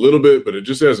did a little bit, but it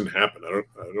just hasn't happened. I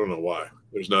don't know why.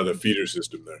 There's not a feeder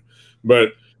system there. But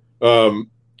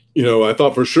I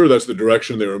thought for sure that's the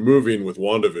direction they were moving with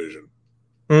WandaVision.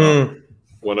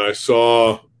 When I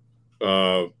saw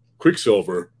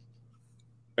Quicksilver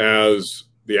as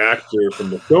the actor from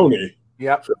the Sony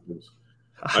films,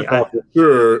 I thought for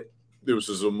sure this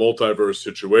was a multiverse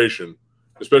situation,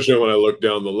 especially when I looked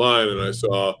down the line and I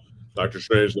saw Doctor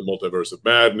Strange, the Multiverse of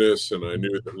Madness, and I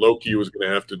knew that Loki was going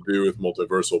to have to do with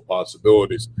multiversal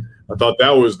possibilities. I thought that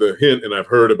was the hint, and I've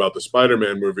heard about the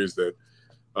Spider-Man movies that,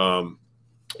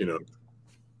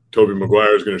 Tobey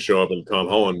Maguire is going to show up in the Tom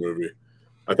Holland movie.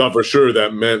 I thought for sure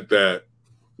that meant that,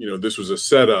 this was a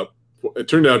setup. It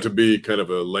turned out to be kind of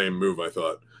a lame move, I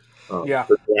thought.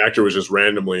 The actor was just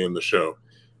randomly in the show.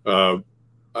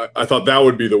 I thought that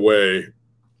would be the way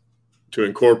to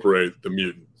incorporate the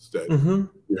mutants, that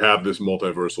you have this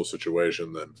multiversal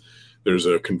situation, then there's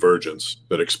a convergence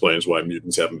that explains why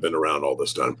mutants haven't been around all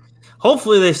this time.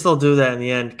 Hopefully they still do that in the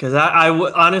end, because I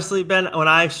honestly, Ben, when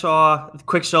I saw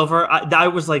Quicksilver, I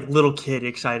was like little kid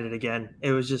excited again.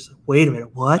 It was just, wait a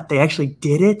minute, what? They actually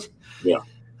did it? Yeah.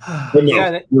 But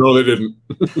no, they didn't.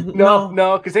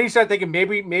 No, because then you start thinking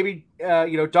maybe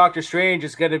Doctor Strange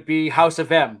is going to be House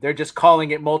of M. They're just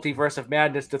calling it Multiverse of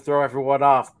Madness to throw everyone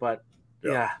off, but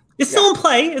it's still in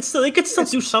play. They could still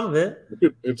do some of it.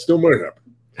 It still might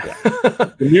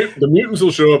happen. Yeah. The mutants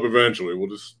will show up eventually. We'll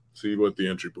just see what the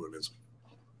entry point is.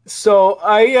 So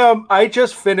I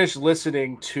just finished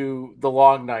listening to The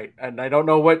Long Night, and I don't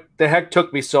know what the heck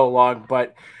took me so long,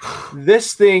 but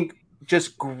this thing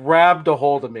just grabbed a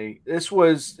hold of me. This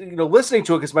was, listening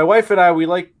to it, because my wife and I, we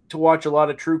like to watch a lot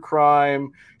of true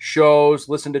crime shows,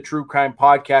 listen to true crime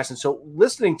podcasts. And so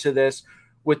listening to this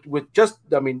with just,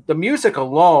 the music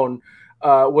alone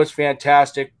was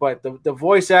fantastic, but the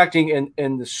voice acting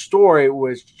and the story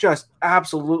was just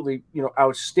absolutely,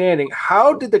 outstanding.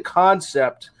 How did the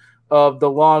concept of The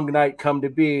Long Night come to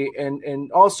be,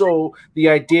 and also the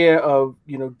idea of,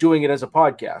 doing it as a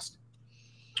podcast?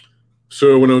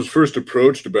 So when I was first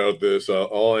approached about this,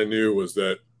 all I knew was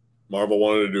that Marvel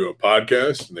wanted to do a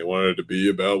podcast, and they wanted it to be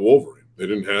about Wolverine. They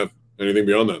didn't have anything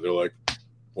beyond that. They're like,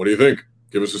 "What do you think?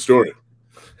 Give us a story."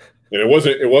 And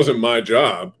it wasn't my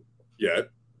job yet.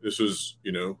 This was,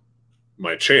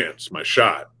 my chance, my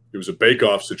shot. It was a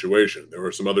bake-off situation. There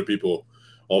were some other people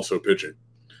also pitching.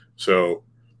 So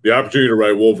the opportunity to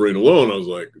write Wolverine alone, I was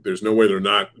like, there's no way they're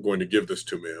not going to give this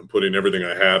to me. I'm putting everything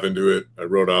I have into it. I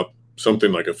wrote up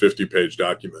something like a 50-page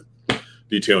document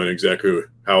detailing exactly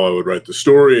how I would write the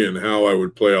story and how I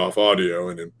would play off audio.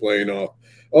 And in playing off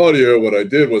audio, what I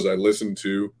did was I listened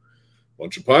to a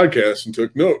bunch of podcasts and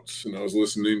took notes. And I was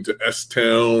listening to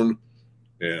S-Town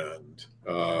and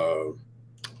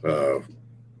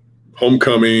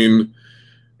Homecoming,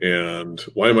 and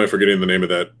why am I forgetting the name of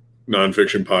that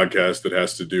nonfiction podcast that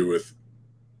has to do with,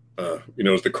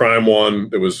 it's the crime one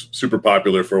that was super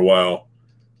popular for a while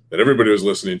that everybody was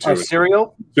listening to.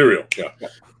 Serial? Serial, yeah.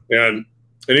 And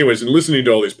anyways, in listening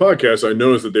to all these podcasts, I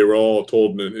noticed that they were all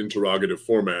told in an interrogative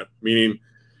format, meaning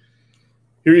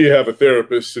here you have a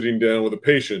therapist sitting down with a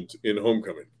patient in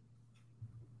Homecoming.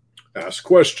 Ask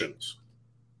questions.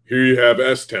 Here you have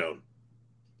S-Town.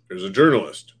 There's a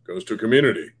journalist, goes to a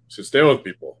community, sits down with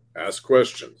people, asks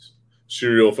questions.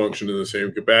 Serial function in the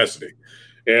same capacity.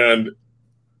 And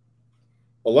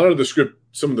a lot of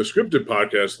some of the scripted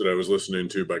podcasts that I was listening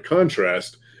to, by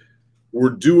contrast, were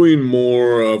doing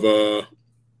more of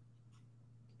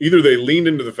either they leaned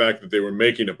into the fact that they were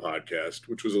making a podcast,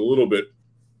 which was a little bit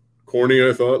corny,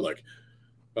 I thought, like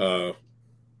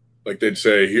they'd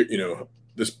say,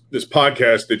 this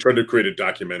podcast, they tried to create a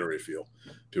documentary feel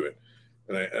to it.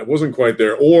 And I wasn't quite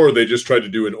there. Or they just tried to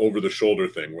do an over-the-shoulder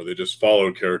thing where they just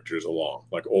followed characters along,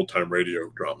 like old-time radio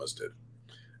dramas did.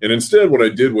 And instead, what I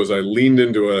did was I leaned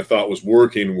into what I thought was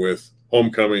working with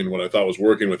Homecoming, what I thought was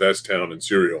working with S-Town and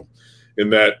Serial, in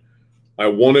that I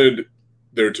wanted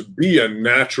there to be a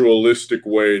naturalistic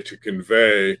way to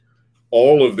convey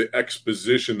all of the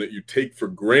exposition that you take for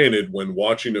granted when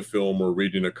watching a film or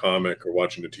reading a comic or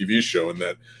watching a TV show. And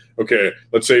that, okay,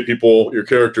 let's say your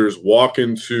characters walk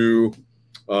into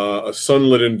a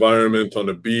sunlit environment on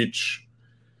a beach.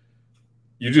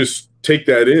 You just take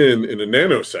that in a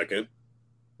nanosecond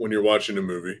when you're watching a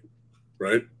movie,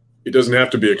 right? It doesn't have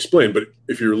to be explained, but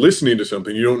if you're listening to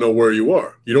something, you don't know where you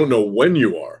are. You don't know when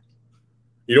you are.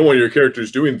 You don't want your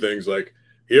characters doing things like,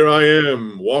 here I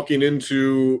am walking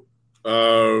into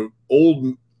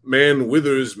old man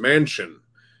Withers' mansion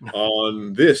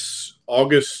on this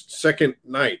August 2nd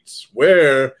night,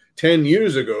 where 10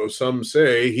 years ago, some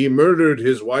say, he murdered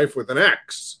his wife with an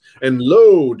axe. And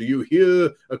lo, do you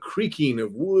hear a creaking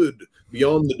of wood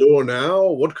beyond the door now?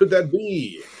 What could that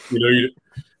be?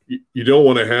 You don't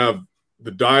want to have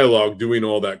the dialogue doing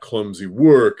all that clumsy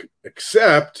work,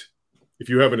 except if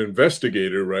you have an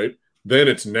investigator, right? then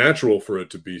it's natural for it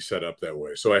to be set up that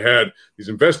way. So I had these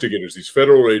investigators, these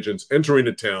federal agents entering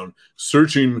a town,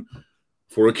 searching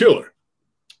for a killer.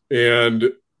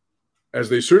 And as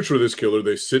they search for this killer,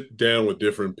 they sit down with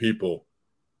different people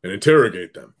and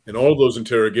interrogate them. And all of those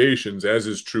interrogations, as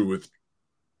is true with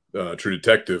True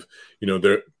Detective,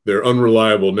 they're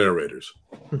unreliable narrators.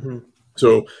 Mm-hmm.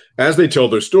 So as they tell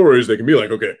their stories, they can be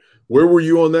like, okay, where were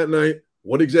you on that night?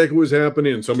 What exactly was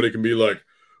happening? And somebody can be like,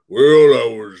 well,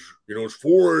 I was, it's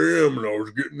 4 a.m. and I was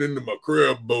getting into my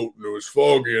crab boat and it was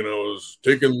foggy and I was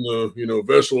taking the,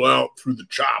 vessel out through the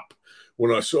chop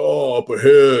when I saw up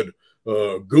ahead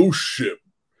a ghost ship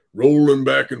rolling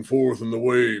back and forth in the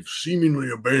waves,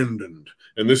 seemingly abandoned.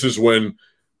 And this is when,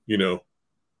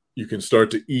 you can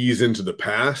start to ease into the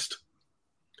past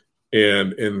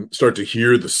and start to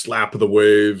hear the slap of the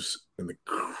waves and the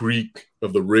creak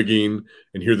of the rigging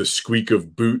and hear the squeak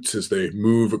of boots as they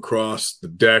move across the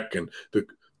deck and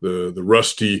the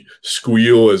rusty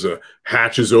squeal as a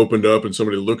hatch is opened up and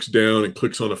somebody looks down and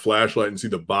clicks on a flashlight and see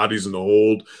the bodies in the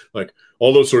hold. Like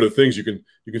all those sort of things, you can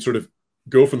sort of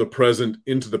go from the present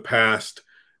into the past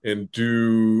and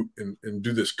do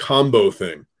this combo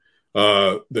thing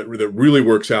that really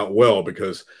works out well,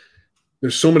 because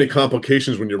there's so many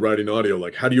complications when you're writing audio.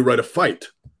 Like, how do you write a fight?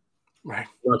 Right.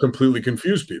 Not completely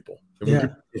confuse people. And when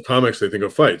people think of comics, they think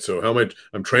of fight. So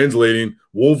I'm translating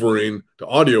Wolverine to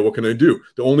audio. What can I do?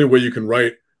 The only way you can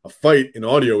write a fight in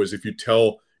audio is if you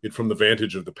tell it from the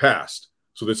vantage of the past.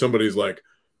 So that somebody's like,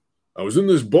 I was in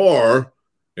this bar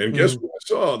and guess what I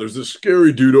saw? There's this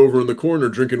scary dude over in the corner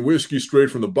drinking whiskey straight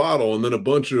from the bottle. And then a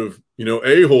bunch of,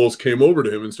 a-holes came over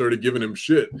to him and started giving him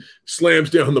shit. Slams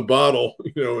down the bottle,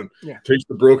 and takes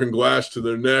the broken glass to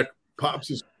their neck, pops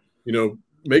his,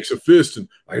 makes a fist. And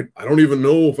I don't even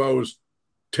know if I was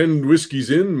 10 whiskeys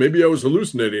in. Maybe I was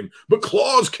hallucinating, but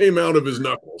claws came out of his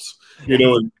knuckles,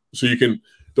 and so the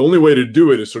only way to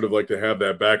do it is sort of like to have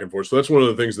that back and forth. So that's one of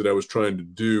the things that I was trying to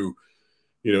do,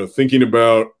 thinking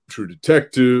about True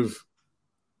Detective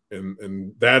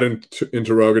and that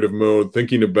interrogative mode,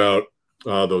 thinking about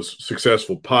those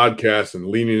successful podcasts and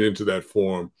leaning into that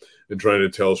form and trying to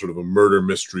tell sort of a murder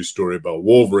mystery story about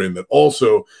Wolverine that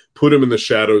also put him in the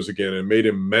shadows again and made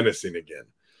him menacing again,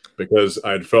 because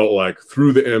I'd felt like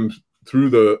through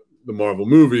the Marvel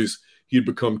movies, he'd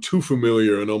become too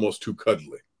familiar and almost too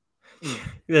cuddly.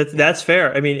 That's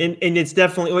fair. I mean, and it's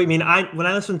definitely, when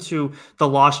I listened to The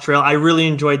Lost Trail, I really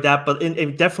enjoyed that, but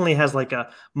it definitely has like a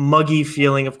muggy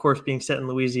feeling, of course, being set in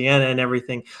Louisiana and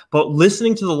everything. But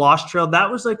listening to The Lost Trail,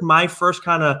 that was like my first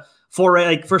kind of foray,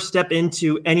 like first step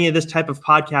into any of this type of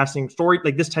podcasting story,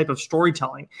 like this type of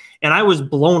storytelling. And I was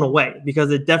blown away,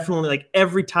 because it definitely, like,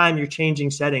 every time you're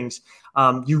changing settings,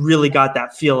 you really got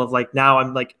that feel of like, now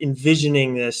I'm like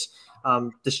envisioning this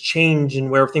change in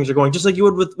where things are going, just like you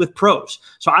would with prose.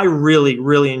 So I really,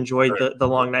 really enjoyed the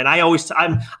Long Night.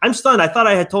 I'm stunned. I thought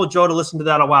I had told Joe to listen to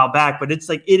that a while back, but it's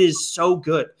like, it is so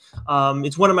good.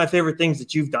 It's one of my favorite things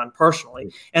that you've done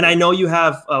personally. And I know you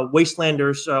have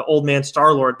Wastelander's Old Man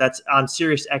Star-Lord that's on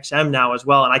Sirius XM now as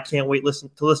well. And I can't wait to listen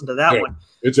to that one.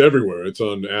 It's everywhere. It's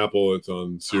on Apple. It's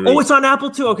on Sirius. Oh, it's on Apple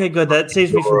too? Okay, good. That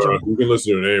saves me from Joe. You can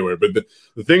listen to it anywhere. But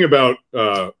the thing about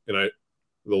The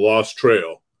Lost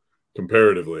Trail,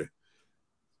 comparatively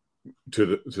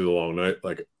to the Long Night,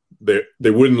 like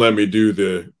they wouldn't let me do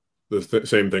the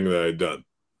same thing that I'd done.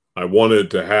 I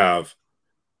wanted to have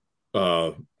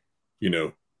the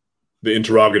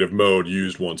interrogative mode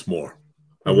used once more.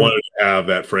 I wanted to have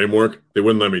that framework. They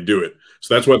wouldn't let me do it.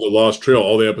 So that's why The Lost Trail,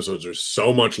 all the episodes are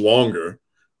so much longer,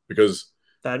 because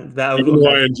even though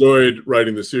I enjoyed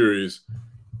writing the series,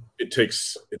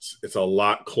 it's a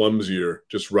lot clumsier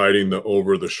just writing the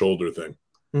over the shoulder thing.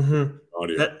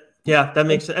 Audio. That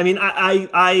makes sense. I mean,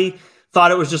 I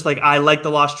thought it was just like, I like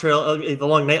The Lost Trail, The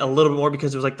Long Night a little bit more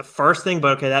because it was like the first thing,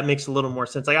 but okay, that makes a little more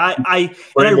sense. Like I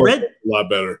read a lot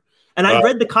better. And I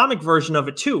read the comic version of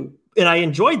it too, and I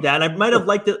enjoyed that. And I might have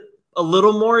liked it a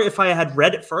little more if I had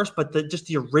read it first, but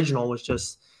the original was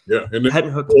just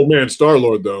And Old Man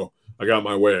Star-Lord, though, I got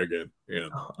my way again. Yeah,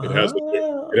 it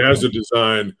has a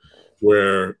design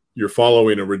where you're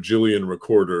following a Regillian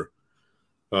recorder.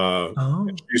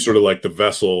 And she's sort of like the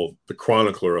vessel, the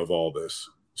chronicler of all this.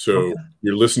 So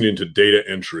you're listening to data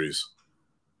entries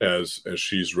as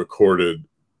she's recorded,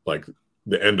 like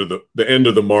the end of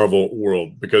the Marvel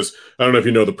world. Because I don't know if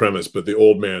you know the premise, but the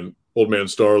Old Man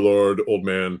Star-Lord, Old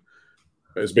Man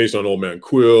is based on Old Man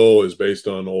Quill, is based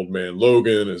on Old Man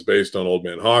Logan, is based on Old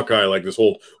Man Hawkeye. Like this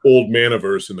whole Old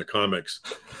Maniverse in the comics.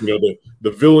 The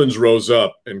villains rose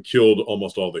up and killed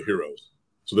almost all the heroes.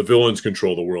 So the villains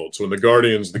control the world. So when the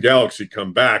Guardians of the Galaxy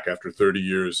come back after 30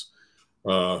 years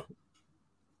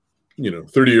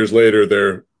 30 years later,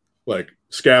 they're like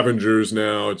scavengers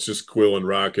now. It's just Quill and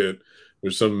Rocket.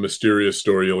 There's some mysterious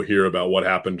story you'll hear about what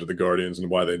happened to the Guardians and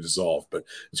why they dissolved. But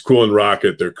it's Quill and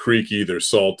Rocket. They're creaky. They're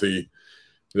salty.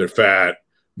 They're fat.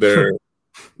 They're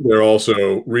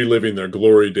also reliving their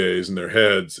glory days in their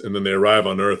heads. And then they arrive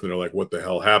on Earth and they're like, what the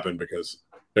hell happened? Because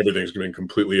everything's been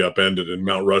completely upended and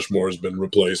Mount Rushmore has been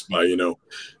replaced by,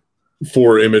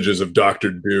 4 images of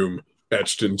Dr. Doom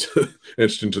etched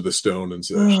into the stone and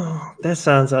such. Oh, that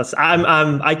sounds awesome.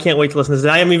 I can't wait to listen to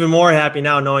this. I am even more happy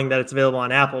now knowing that it's available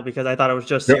on Apple because I thought it was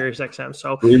just SiriusXM.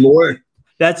 So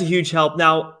that's a huge help.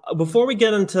 Now, before we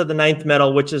get into the Ninth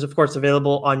Metal, which is of course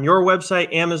available on your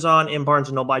website, Amazon, and Barnes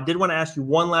and Noble, I did want to ask you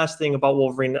one last thing about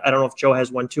Wolverine. I don't know if Joe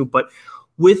has one too, but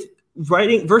with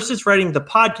writing versus writing the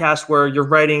podcast where you're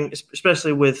writing,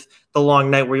 especially with The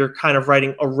Long Night, where you're kind of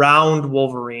writing around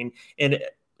Wolverine and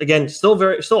again, still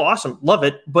awesome. Love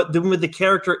it. But then with the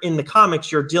character in the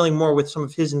comics, you're dealing more with some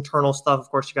of his internal stuff. Of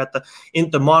course, you got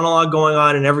the monologue going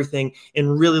on and everything,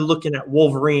 and really looking at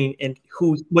Wolverine and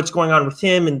what's going on with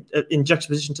him and in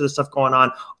juxtaposition to the stuff going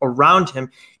on around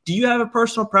him. Do you have a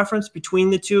personal preference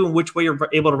between the two and which way you're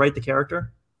able to write the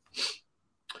character?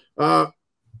 One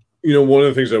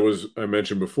of the things I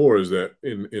mentioned before is that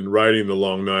in writing The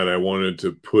Long Night, I wanted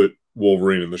to put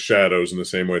Wolverine in the shadows in the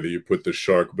same way that you put the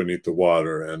shark beneath the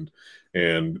water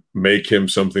and make him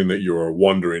something that you are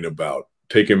wondering about.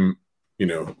 Take him,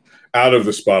 out of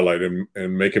the spotlight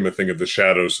and make him a thing of the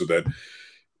shadows so that,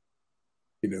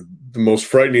 the most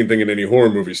frightening thing in any horror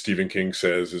movie, Stephen King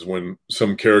says, is when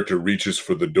some character reaches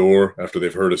for the door after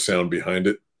they've heard a sound behind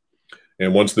it.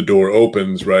 And once the door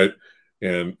opens, right,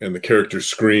 and the character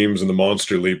screams and the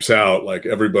monster leaps out, like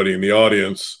everybody in the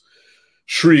audience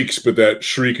shrieks, but that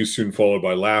shriek is soon followed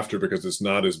by laughter because it's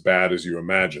not as bad as you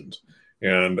imagined.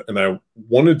 And I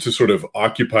wanted to sort of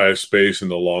occupy a space in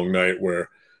The Long Night where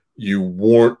you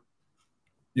were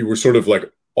sort of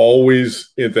like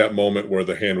always at that moment where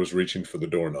the hand was reaching for the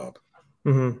doorknob.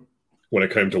 Mm-hmm. When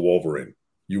it came to Wolverine,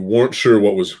 you weren't sure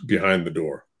what was behind the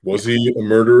door. Was he a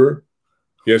murderer?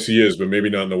 Yes, he is, but maybe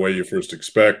not in the way you first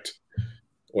expect.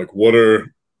 Like,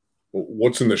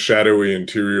 what's in the shadowy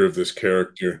interior of this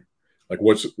character? Like,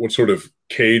 what sort of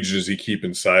cage does he keep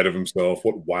inside of himself?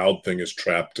 What wild thing is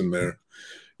trapped in there?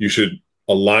 You should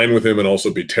align with him and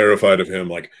also be terrified of him.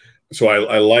 Like, so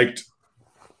I liked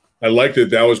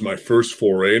that was my first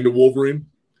foray into Wolverine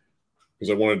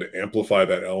because I wanted to amplify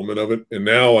that element of it. And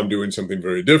now I'm doing something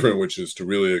very different, which is to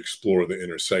really explore the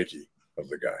inner psyche of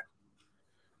the guy.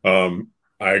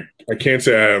 I can't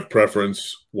say I have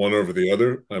preference one over the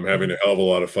other. I'm having a hell of a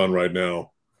lot of fun right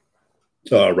now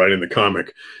writing the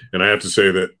comic. And I have to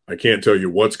say that I can't tell you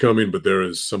what's coming, but there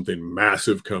is something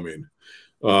massive coming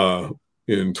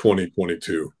in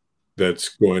 2022 that's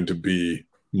going to be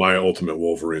my ultimate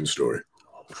Wolverine story.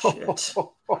 Shit.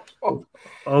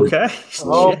 Okay.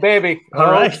 Oh, baby.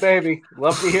 All right. Baby.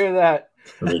 Love to hear that.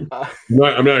 I'm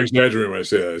not exaggerating when I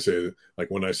say that. I say that,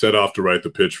 like, when I set off to write the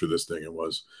pitch for this thing,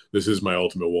 this is my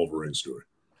ultimate Wolverine story.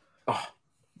 Oh,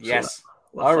 yes.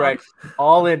 So, all right.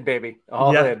 All in, baby.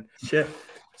 All in. Shit.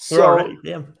 So,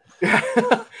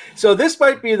 so this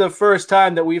might be the first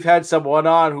time that we've had someone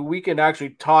on who we can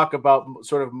actually talk about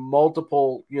sort of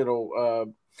multiple,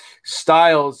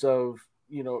 styles of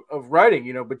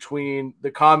writing, between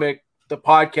the comic, the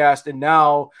podcast, and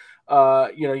now,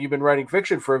 you've been writing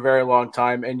fiction for a very long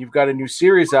time, and you've got a new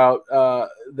series out,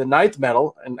 The Ninth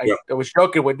Metal. And I was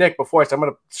joking with Nick before, so I'm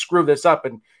going to screw this up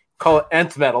and call it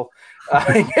Nth Metal.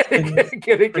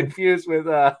 Getting confused with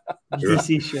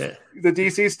DC shit, the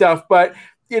DC stuff. But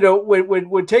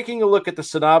when taking a look at the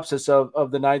synopsis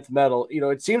of The Ninth Metal,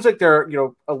 it seems like there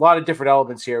are a lot of different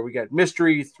elements here. We got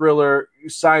mystery, thriller,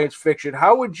 science fiction.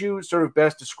 How would you sort of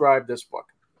best describe this book?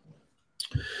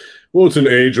 Well, it's an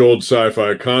age-old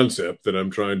sci-fi concept that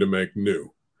I'm trying to make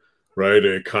new, right?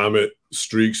 A comet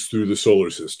streaks through the solar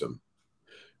system.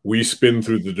 We spin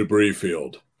through the debris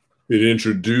field. It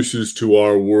introduces to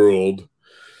our world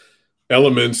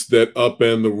elements that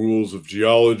upend the rules of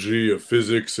geology, of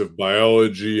physics, of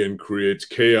biology, and creates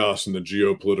chaos in the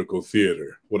geopolitical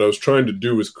theater. What I was trying to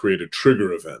do was create a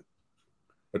trigger event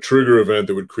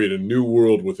that would create a new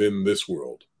world within this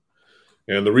world.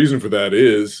 And the reason for that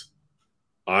is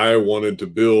I wanted to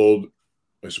build,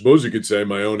 I suppose you could say,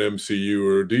 my own MCU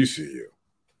or DCU.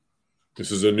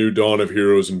 This is a new dawn of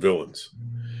heroes and villains.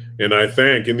 And I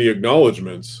thank, in the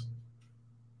acknowledgments,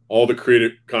 all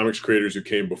the comics creators who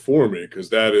came before me, because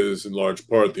that is in large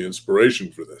part the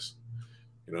inspiration for this.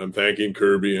 I'm thanking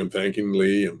Kirby, I'm thanking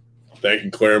Lee, I'm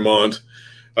thanking Claremont,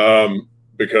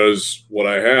 because what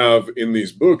I have in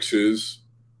these books is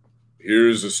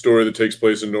Here's a story that takes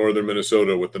place in northern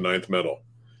Minnesota with the ninth metal.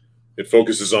 It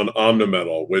focuses on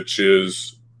omnimetal, which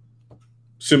is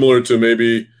similar to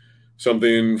maybe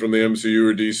something from the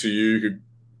MCU or DCU. You could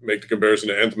make the comparison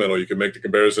to nth metal. You could make the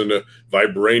comparison to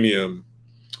vibranium,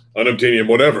 unobtainium,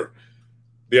 whatever.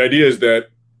 The idea is that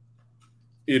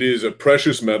it is a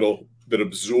precious metal that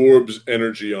absorbs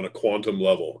energy on a quantum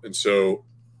level. And so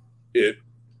it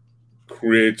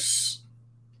creates,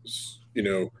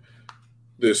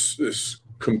 this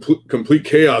complete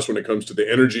chaos when it comes to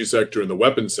the energy sector and the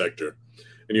weapons sector.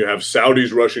 And you have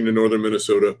Saudis rushing to northern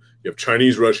Minnesota. You have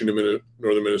Chinese rushing to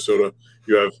northern Minnesota.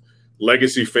 You have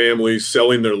legacy families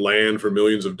selling their land for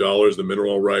millions of dollars, the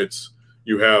mineral rights.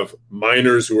 You have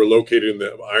miners who are located in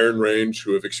the Iron Range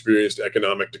who have experienced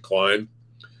economic decline,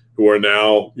 who are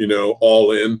now,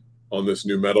 all in on this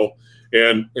new metal.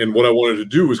 And what I wanted to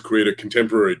do was create a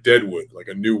contemporary Deadwood, like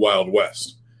a new Wild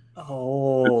West.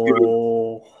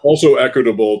 Oh. Also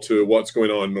equitable to what's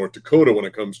going on in North Dakota when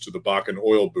it comes to the Bakken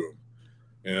oil boom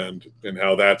and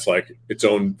how that's like its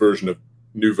own version of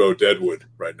nouveau Deadwood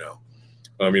right now.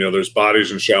 There's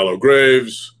bodies in shallow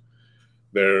graves.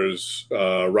 There's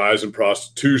rise in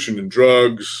prostitution and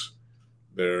drugs.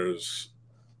 There's,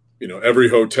 every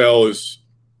hotel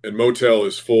and motel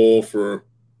is full for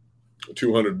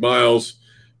 200 miles.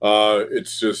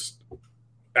 It's just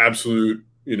absolute,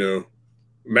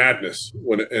 madness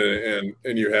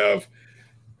and you have,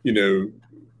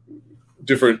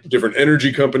 different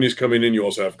energy companies coming in. You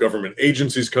also have government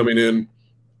agencies coming in.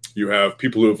 You have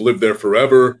people who have lived there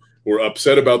forever who are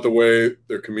upset about the way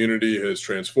their community has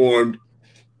transformed.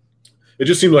 It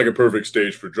just seemed like a perfect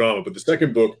stage for drama. But the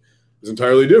second book is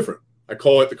entirely different. I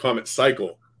call it the Comet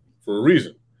Cycle for a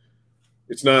reason.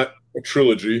 It's not a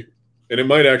trilogy, and it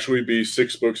might actually be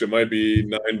 6 books. It might be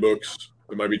 9 books.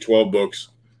 It might be 12 books.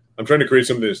 I'm trying to create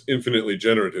something that's infinitely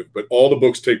generative, but all the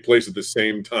books take place at the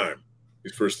same time,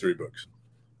 these first 3 books,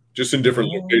 just in different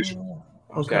locations.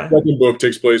 Okay. The second book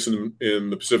takes place in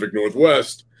the Pacific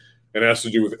Northwest and has to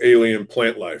do with alien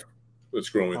plant life that's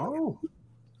growing.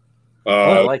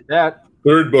 I like that.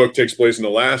 Third book takes place in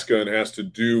Alaska and has to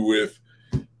do with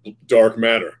dark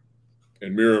matter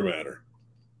and mirror matter.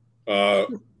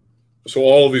 So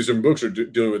all of these different books are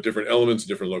dealing with different elements,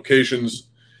 different locations,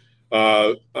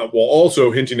 while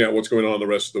also hinting at what's going on in the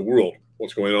rest of the world,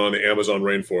 what's going on in the Amazon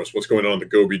rainforest, what's going on in the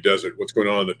Gobi Desert, what's going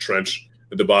on in the trench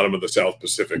at the bottom of the South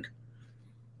Pacific.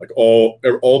 Like all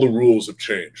the rules have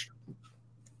changed.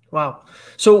 Wow.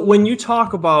 So when you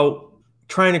talk about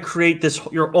trying to create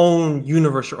your own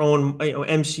universe, your own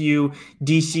MCU,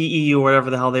 DCEU, whatever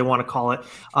the hell they want to call it,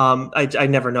 I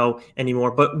never know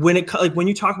anymore. But when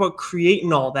you talk about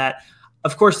creating all that,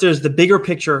 of course, there's the bigger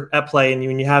picture at play, and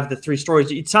when you have the 3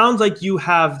 stories, it sounds like you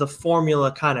have the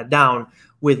formula kind of down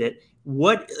with it.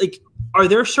 Are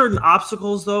there certain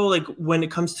obstacles though, like when it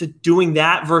comes to doing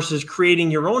that versus creating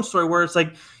your own story, where it's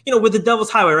like, with the Devil's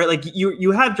Highway, right? Like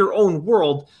you have your own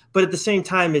world, but at the same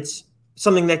time, it's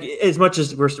something that, as much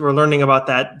as we're learning about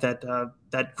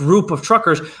that group of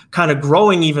truckers kind of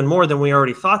growing even more than we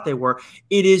already thought they were,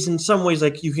 it is in some ways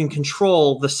like you can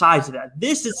control the size of that.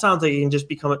 This, it sounds like it can just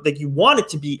become like you want it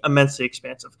to be immensely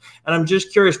expansive. And I'm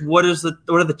just curious, what are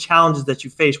the challenges that you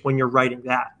face when you're writing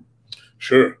that?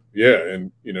 Sure. Yeah.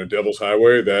 And, Devil's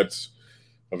Highway, that's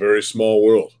a very small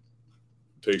world.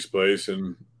 It takes place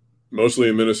mostly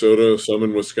in Minnesota, some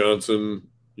in Wisconsin.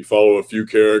 You follow a few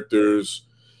characters.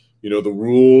 The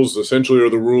rules essentially are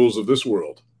the rules of this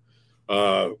world.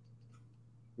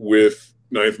 With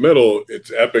Ninth Metal,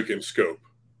 it's epic in scope.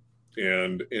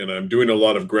 And I'm doing a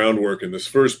lot of groundwork in this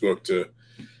first book to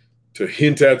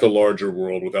hint at the larger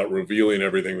world without revealing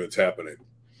everything that's happening.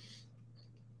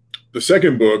 The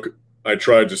second book, I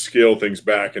tried to scale things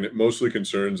back, and it mostly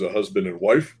concerns a husband and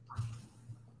wife.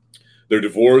 They're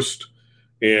divorced,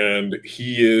 and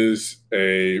he is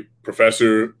a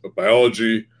professor of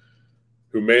biology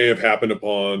who may have happened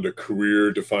upon a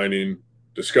career-defining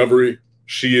discovery.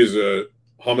 She is a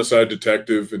homicide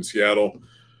detective in Seattle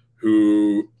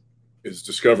who is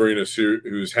discovering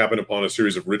who's happened upon a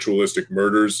series of ritualistic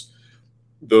murders.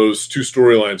 Those 2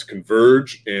 storylines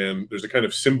converge, and there's a kind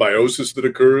of symbiosis that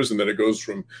occurs, and then it goes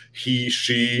from he,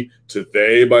 she to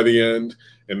they by the end.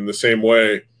 And in the same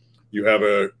way, you have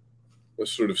a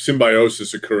sort of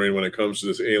symbiosis occurring when it comes to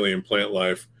this alien plant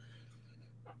life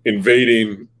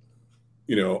invading,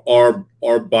 our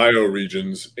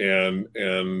bioregions,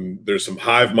 and there's some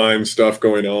hive mind stuff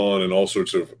going on and all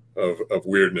sorts of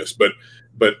weirdness. But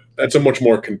that's a much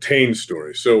more contained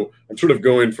story. So I'm sort of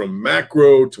going from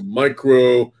macro to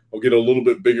micro. I'll get a little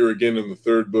bit bigger again in the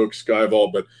third book,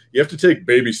 Skyfall, but you have to take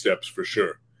baby steps for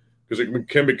sure, because it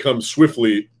can become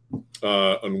swiftly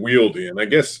unwieldy. And I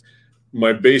guess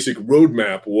my basic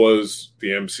roadmap was the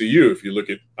MCU. If you look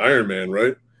at Iron Man,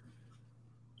 right?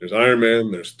 There's Iron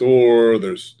Man, there's Thor,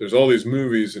 there's all these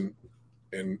movies, and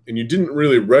you didn't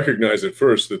really recognize at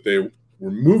first that they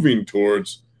were moving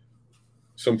towards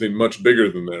something much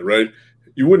bigger than that, right?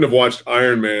 You wouldn't have watched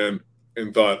Iron Man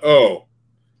and thought, oh,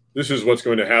 this is what's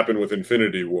going to happen with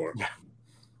Infinity War.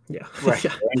 Yeah. Right.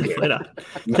 Yeah, definitely not.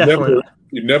 Definitely not.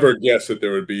 You'd never guess that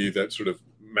there would be that sort of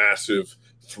massive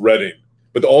threading,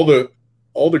 but all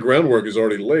the groundwork is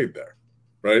already laid there,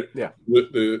 right? Yeah.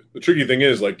 The tricky thing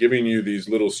is like giving you these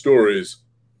little stories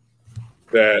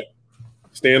that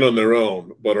stand on their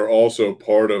own, but are also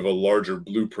part of a larger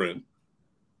blueprint.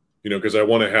 Because I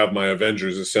want to have my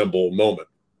Avengers Assemble moment.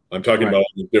 I'm talking about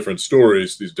these different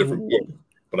stories, these different books,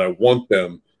 but I want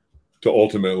them to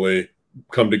ultimately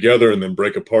come together and then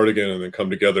break apart again, and then come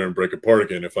together and break apart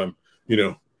again. If I'm,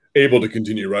 able to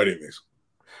continue writing these.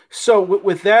 So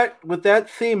with that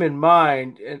theme in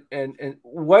mind, and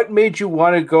what made you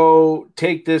want to go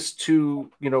take this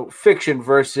to fiction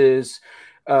versus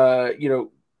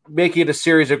making it a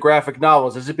series of graphic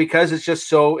novels? Is it because it's just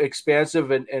so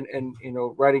expansive and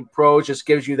writing prose just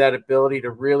gives you that ability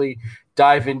to really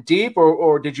dive in deep,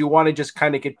 or did you want to just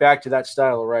kind of get back to that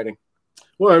style of writing?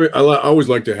 Well, I mean, I always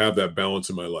like to have that balance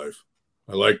in my life.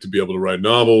 I like to be able to write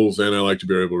novels, and I like to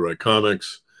be able to write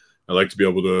comics. I like to be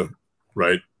able to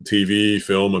write TV,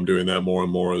 film. I'm doing that more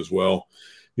and more as well.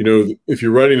 If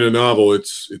you're writing a novel,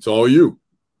 it's all you.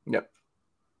 Yep.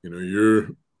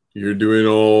 You're doing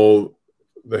all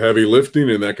the heavy lifting,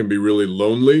 and that can be really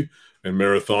lonely and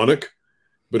marathonic,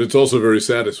 but it's also very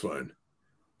satisfying.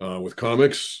 With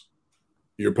comics,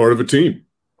 you're part of a team,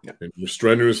 and you're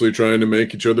strenuously trying to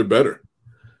make each other better.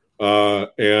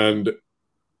 And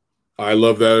I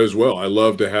love that as well. I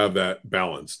love to have that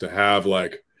balance, to have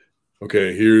like,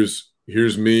 okay, here's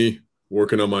me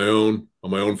working on my own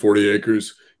 40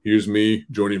 acres. Here's me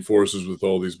joining forces with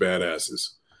all these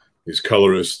badasses, these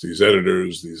colorists, these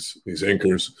editors, these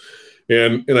inkers.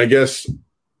 And I guess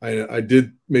I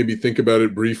did maybe think about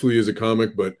it briefly as a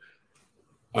comic, but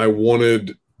I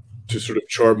wanted to sort of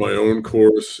chart my own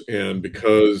course. And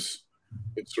because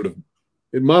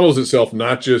it models itself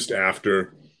not just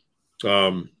after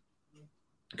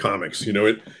comics,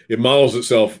 it models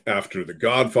itself after The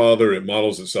Godfather. It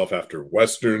models itself after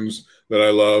Westerns that I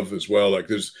love as well. Like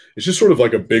it's just sort of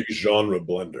like a big genre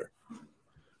blender.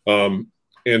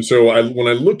 And so when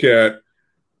I look at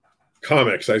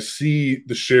comics, I see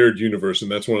the shared universe,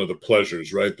 and that's one of the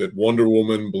pleasures, right? That Wonder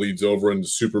Woman bleeds over into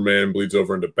Superman, bleeds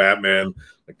over into Batman.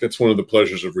 Like that's one of the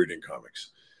pleasures of reading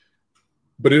comics.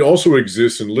 But it also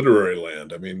exists in literary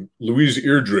land. I mean, Louise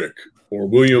Erdrich or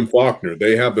William Faulkner,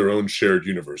 they have their own shared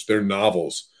universe. Their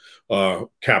novels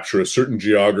capture a certain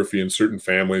geography and certain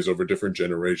families over different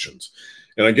generations.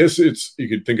 And I guess you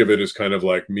could think of it as kind of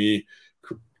like me,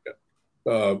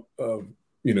 doing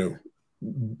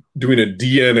a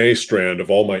DNA strand of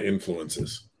all my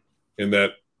influences, in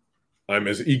that I'm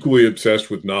as equally obsessed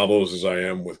with novels as I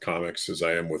am with comics, as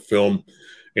I am with film.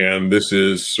 And this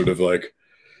is sort of like,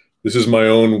 this is my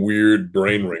own weird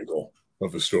brain wrinkle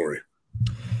of a story.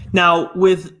 Now,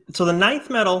 so the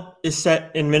Ninth Metal is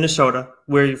set in Minnesota,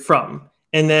 where you're from,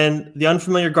 and then The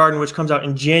Unfamiliar Garden, which comes out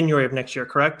in January of next year,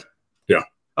 correct? Yeah.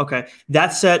 Okay.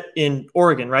 That's set in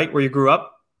Oregon, right, where you grew up?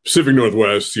 Pacific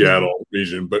Northwest, Seattle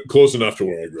region, but close enough to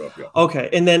where I grew up. Yeah. Okay,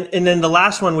 and then the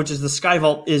last one, which is the Sky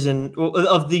Vault,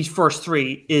 of these first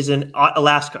three is in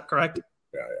Alaska, correct?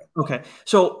 Yeah. Okay,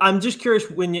 so I'm just curious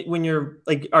when you're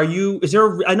like, I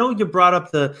know you brought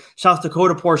up the South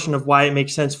Dakota portion of why it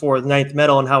makes sense for the Ninth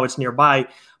Metal and how it's nearby,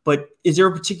 but is there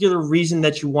a particular reason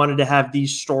that you wanted to have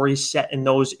these stories set in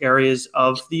those areas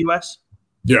of the U.S.?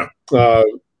 Yeah,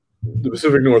 the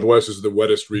Pacific Northwest is the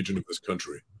wettest region of this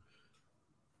country.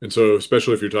 And so,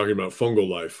 especially if you're talking about fungal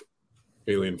life,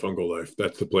 alien fungal life,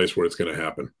 that's the place where it's going to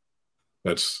happen.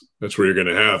 That's where you're going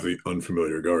to have the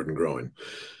unfamiliar garden growing.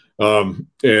 And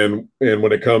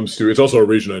when it comes to, it's also a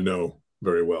region I know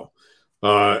very well.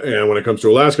 And when it comes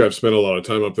to Alaska, I've spent a lot of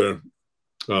time up there.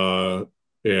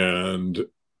 And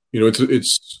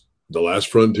it's the last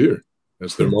frontier.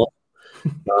 That's their motto.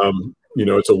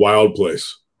 It's a wild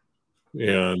place.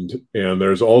 And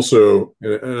there's also,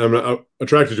 and I'm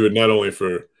attracted to it not only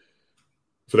for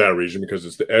that region, because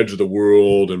it's the edge of the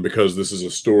world, and because this is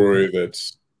a story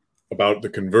that's about the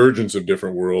convergence of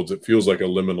different worlds. It feels like a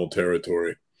liminal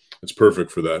territory. It's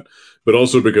perfect for that. But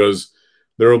also because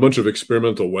there are a bunch of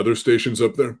experimental weather stations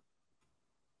up there.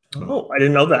 Oh, I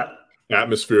didn't know that.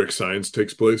 Atmospheric science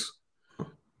takes place.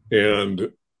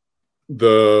 And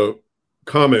the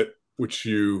comet, which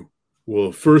you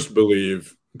will first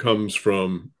believe comes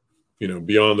from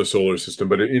beyond the solar system,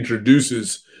 but it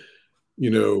introduces,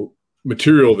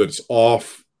 material that's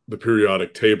off the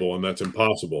periodic table, and that's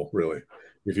impossible, really,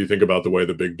 if you think about the way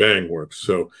the Big Bang works.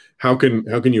 So how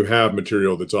can you have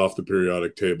material that's off the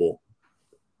periodic table?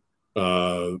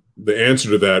 The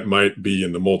answer to that might be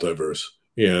in the multiverse.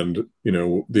 And,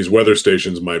 these weather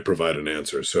stations might provide an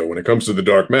answer. So when it comes to the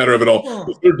dark matter of it all,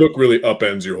 the third book really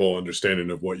upends your whole understanding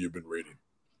of what you've been reading.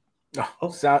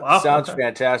 Sounds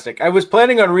fantastic. I was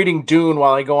planning on reading Dune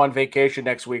while I go on vacation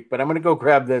next week, but I'm going to go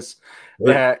grab this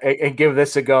and give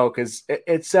this a go because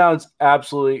it sounds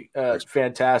absolutely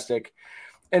fantastic.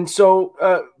 And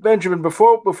so, Benjamin,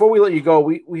 before we let you go,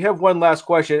 we have one last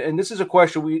question, and this is a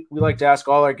question we like to ask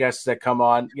all our guests that come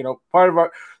on. Part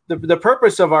of the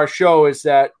purpose of our show is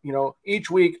that,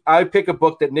 each week I pick a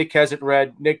book that Nick hasn't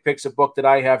read, Nick picks a book that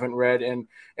I haven't read, and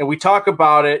we talk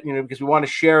about it, because we want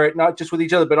to share it, not just with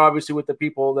each other, but obviously with the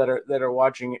people that are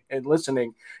watching and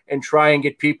listening, and try and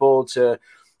get people to,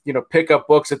 pick up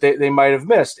books that they might have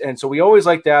missed. And so we always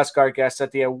like to ask our guests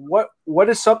at the end, what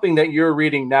is something that you're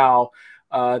reading now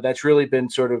that's really been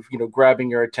sort of, grabbing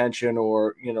your attention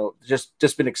or,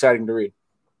 just been exciting to read?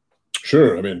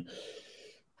 Sure. I mean,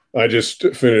 I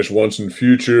just finished Once and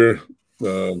Future.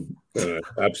 And I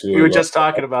absolutely we were just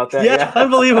talking about that. Yeah.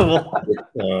 Unbelievable.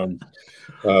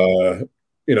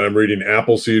 I'm reading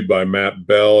Appleseed by Matt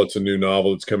Bell. It's a new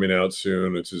novel that's coming out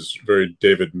soon. It's very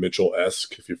David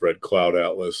Mitchell-esque. If you've read Cloud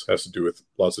Atlas, has to do with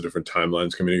lots of different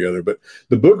timelines coming together. But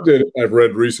the book that I've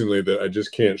read recently that I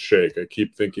just can't shake, I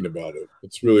keep thinking about it.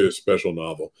 It's really a special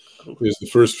novel. Is The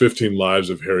First 15 Lives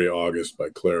of Harry August by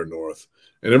Claire North.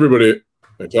 And everybody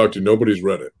I talked to, nobody's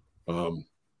read it.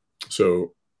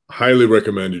 So highly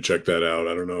recommend you check that out.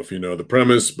 I don't know if you know the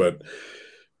premise, but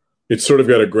it's sort of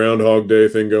got a Groundhog Day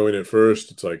thing going at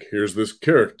first. It's like, here's this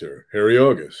character, Harry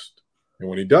August. And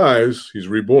when he dies, he's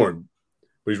reborn.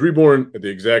 But he's reborn at the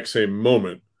exact same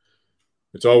moment.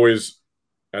 It's always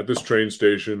at this train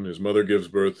station. His mother gives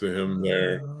birth to him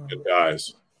there and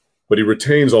dies. But he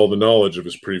retains all the knowledge of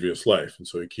his previous life. And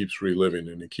so he keeps reliving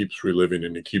and he keeps reliving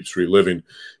and he keeps reliving.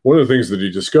 One of the things that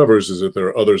he discovers is that there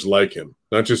are others like him,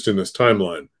 not just in this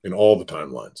timeline, in all the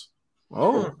timelines.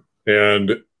 Oh.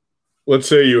 And let's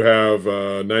say you have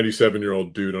a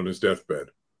 97-year-old dude on his deathbed.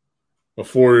 A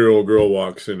 4-year-old girl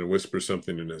walks in and whispers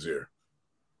something in his ear.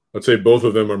 Let's say both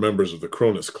of them are members of the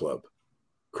Cronus Club.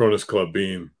 Cronus Club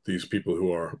being these people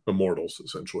who are immortals,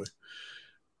 essentially.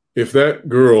 If that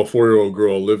girl, 4-year-old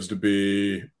girl, lives to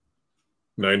be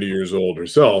 90 years old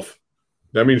herself,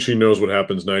 that means she knows what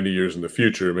happens 90 years in the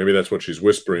future. Maybe that's what she's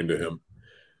whispering to him.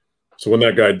 So when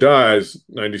that guy dies,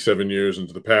 97 years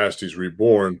into the past, he's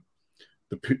reborn.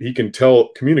 He can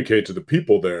communicate to the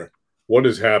people there what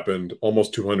has happened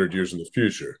almost 200 years in the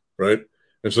future, right?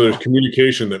 And so there's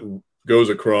communication that goes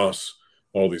across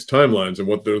all these timelines. And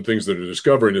what the things that are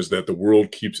discovering is that the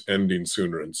world keeps ending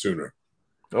sooner and sooner.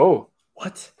 Oh,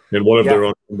 what? And one of their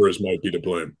own members might be to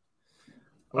blame.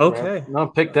 Okay. I'll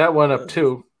pick that one up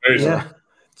too. Yeah.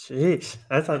 Jeez,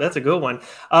 that's a good one.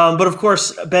 But of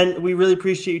course, Ben, we really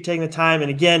appreciate you taking the time.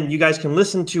 And again, you guys can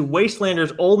listen to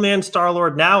Wastelander's Old Man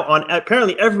Star-Lord now on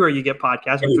apparently everywhere you get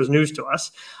podcasts, which was news to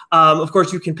us. Of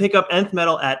course, you can pick up Nth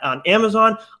Metal on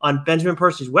Amazon, on Benjamin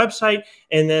Percy's website,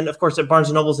 and then, of course, at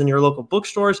Barnes & Noble's in your local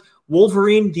bookstores.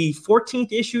 Wolverine, the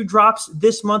 14th issue drops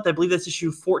this month. I believe that's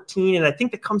issue 14, and I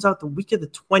think that comes out the week of the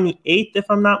 28th, if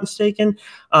I'm not mistaken.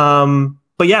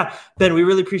 But yeah, Ben, we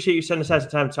really appreciate you setting aside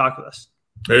some time to talk with us.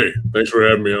 Hey, thanks for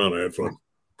having me on. I had fun.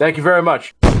 Thank you very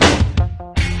much.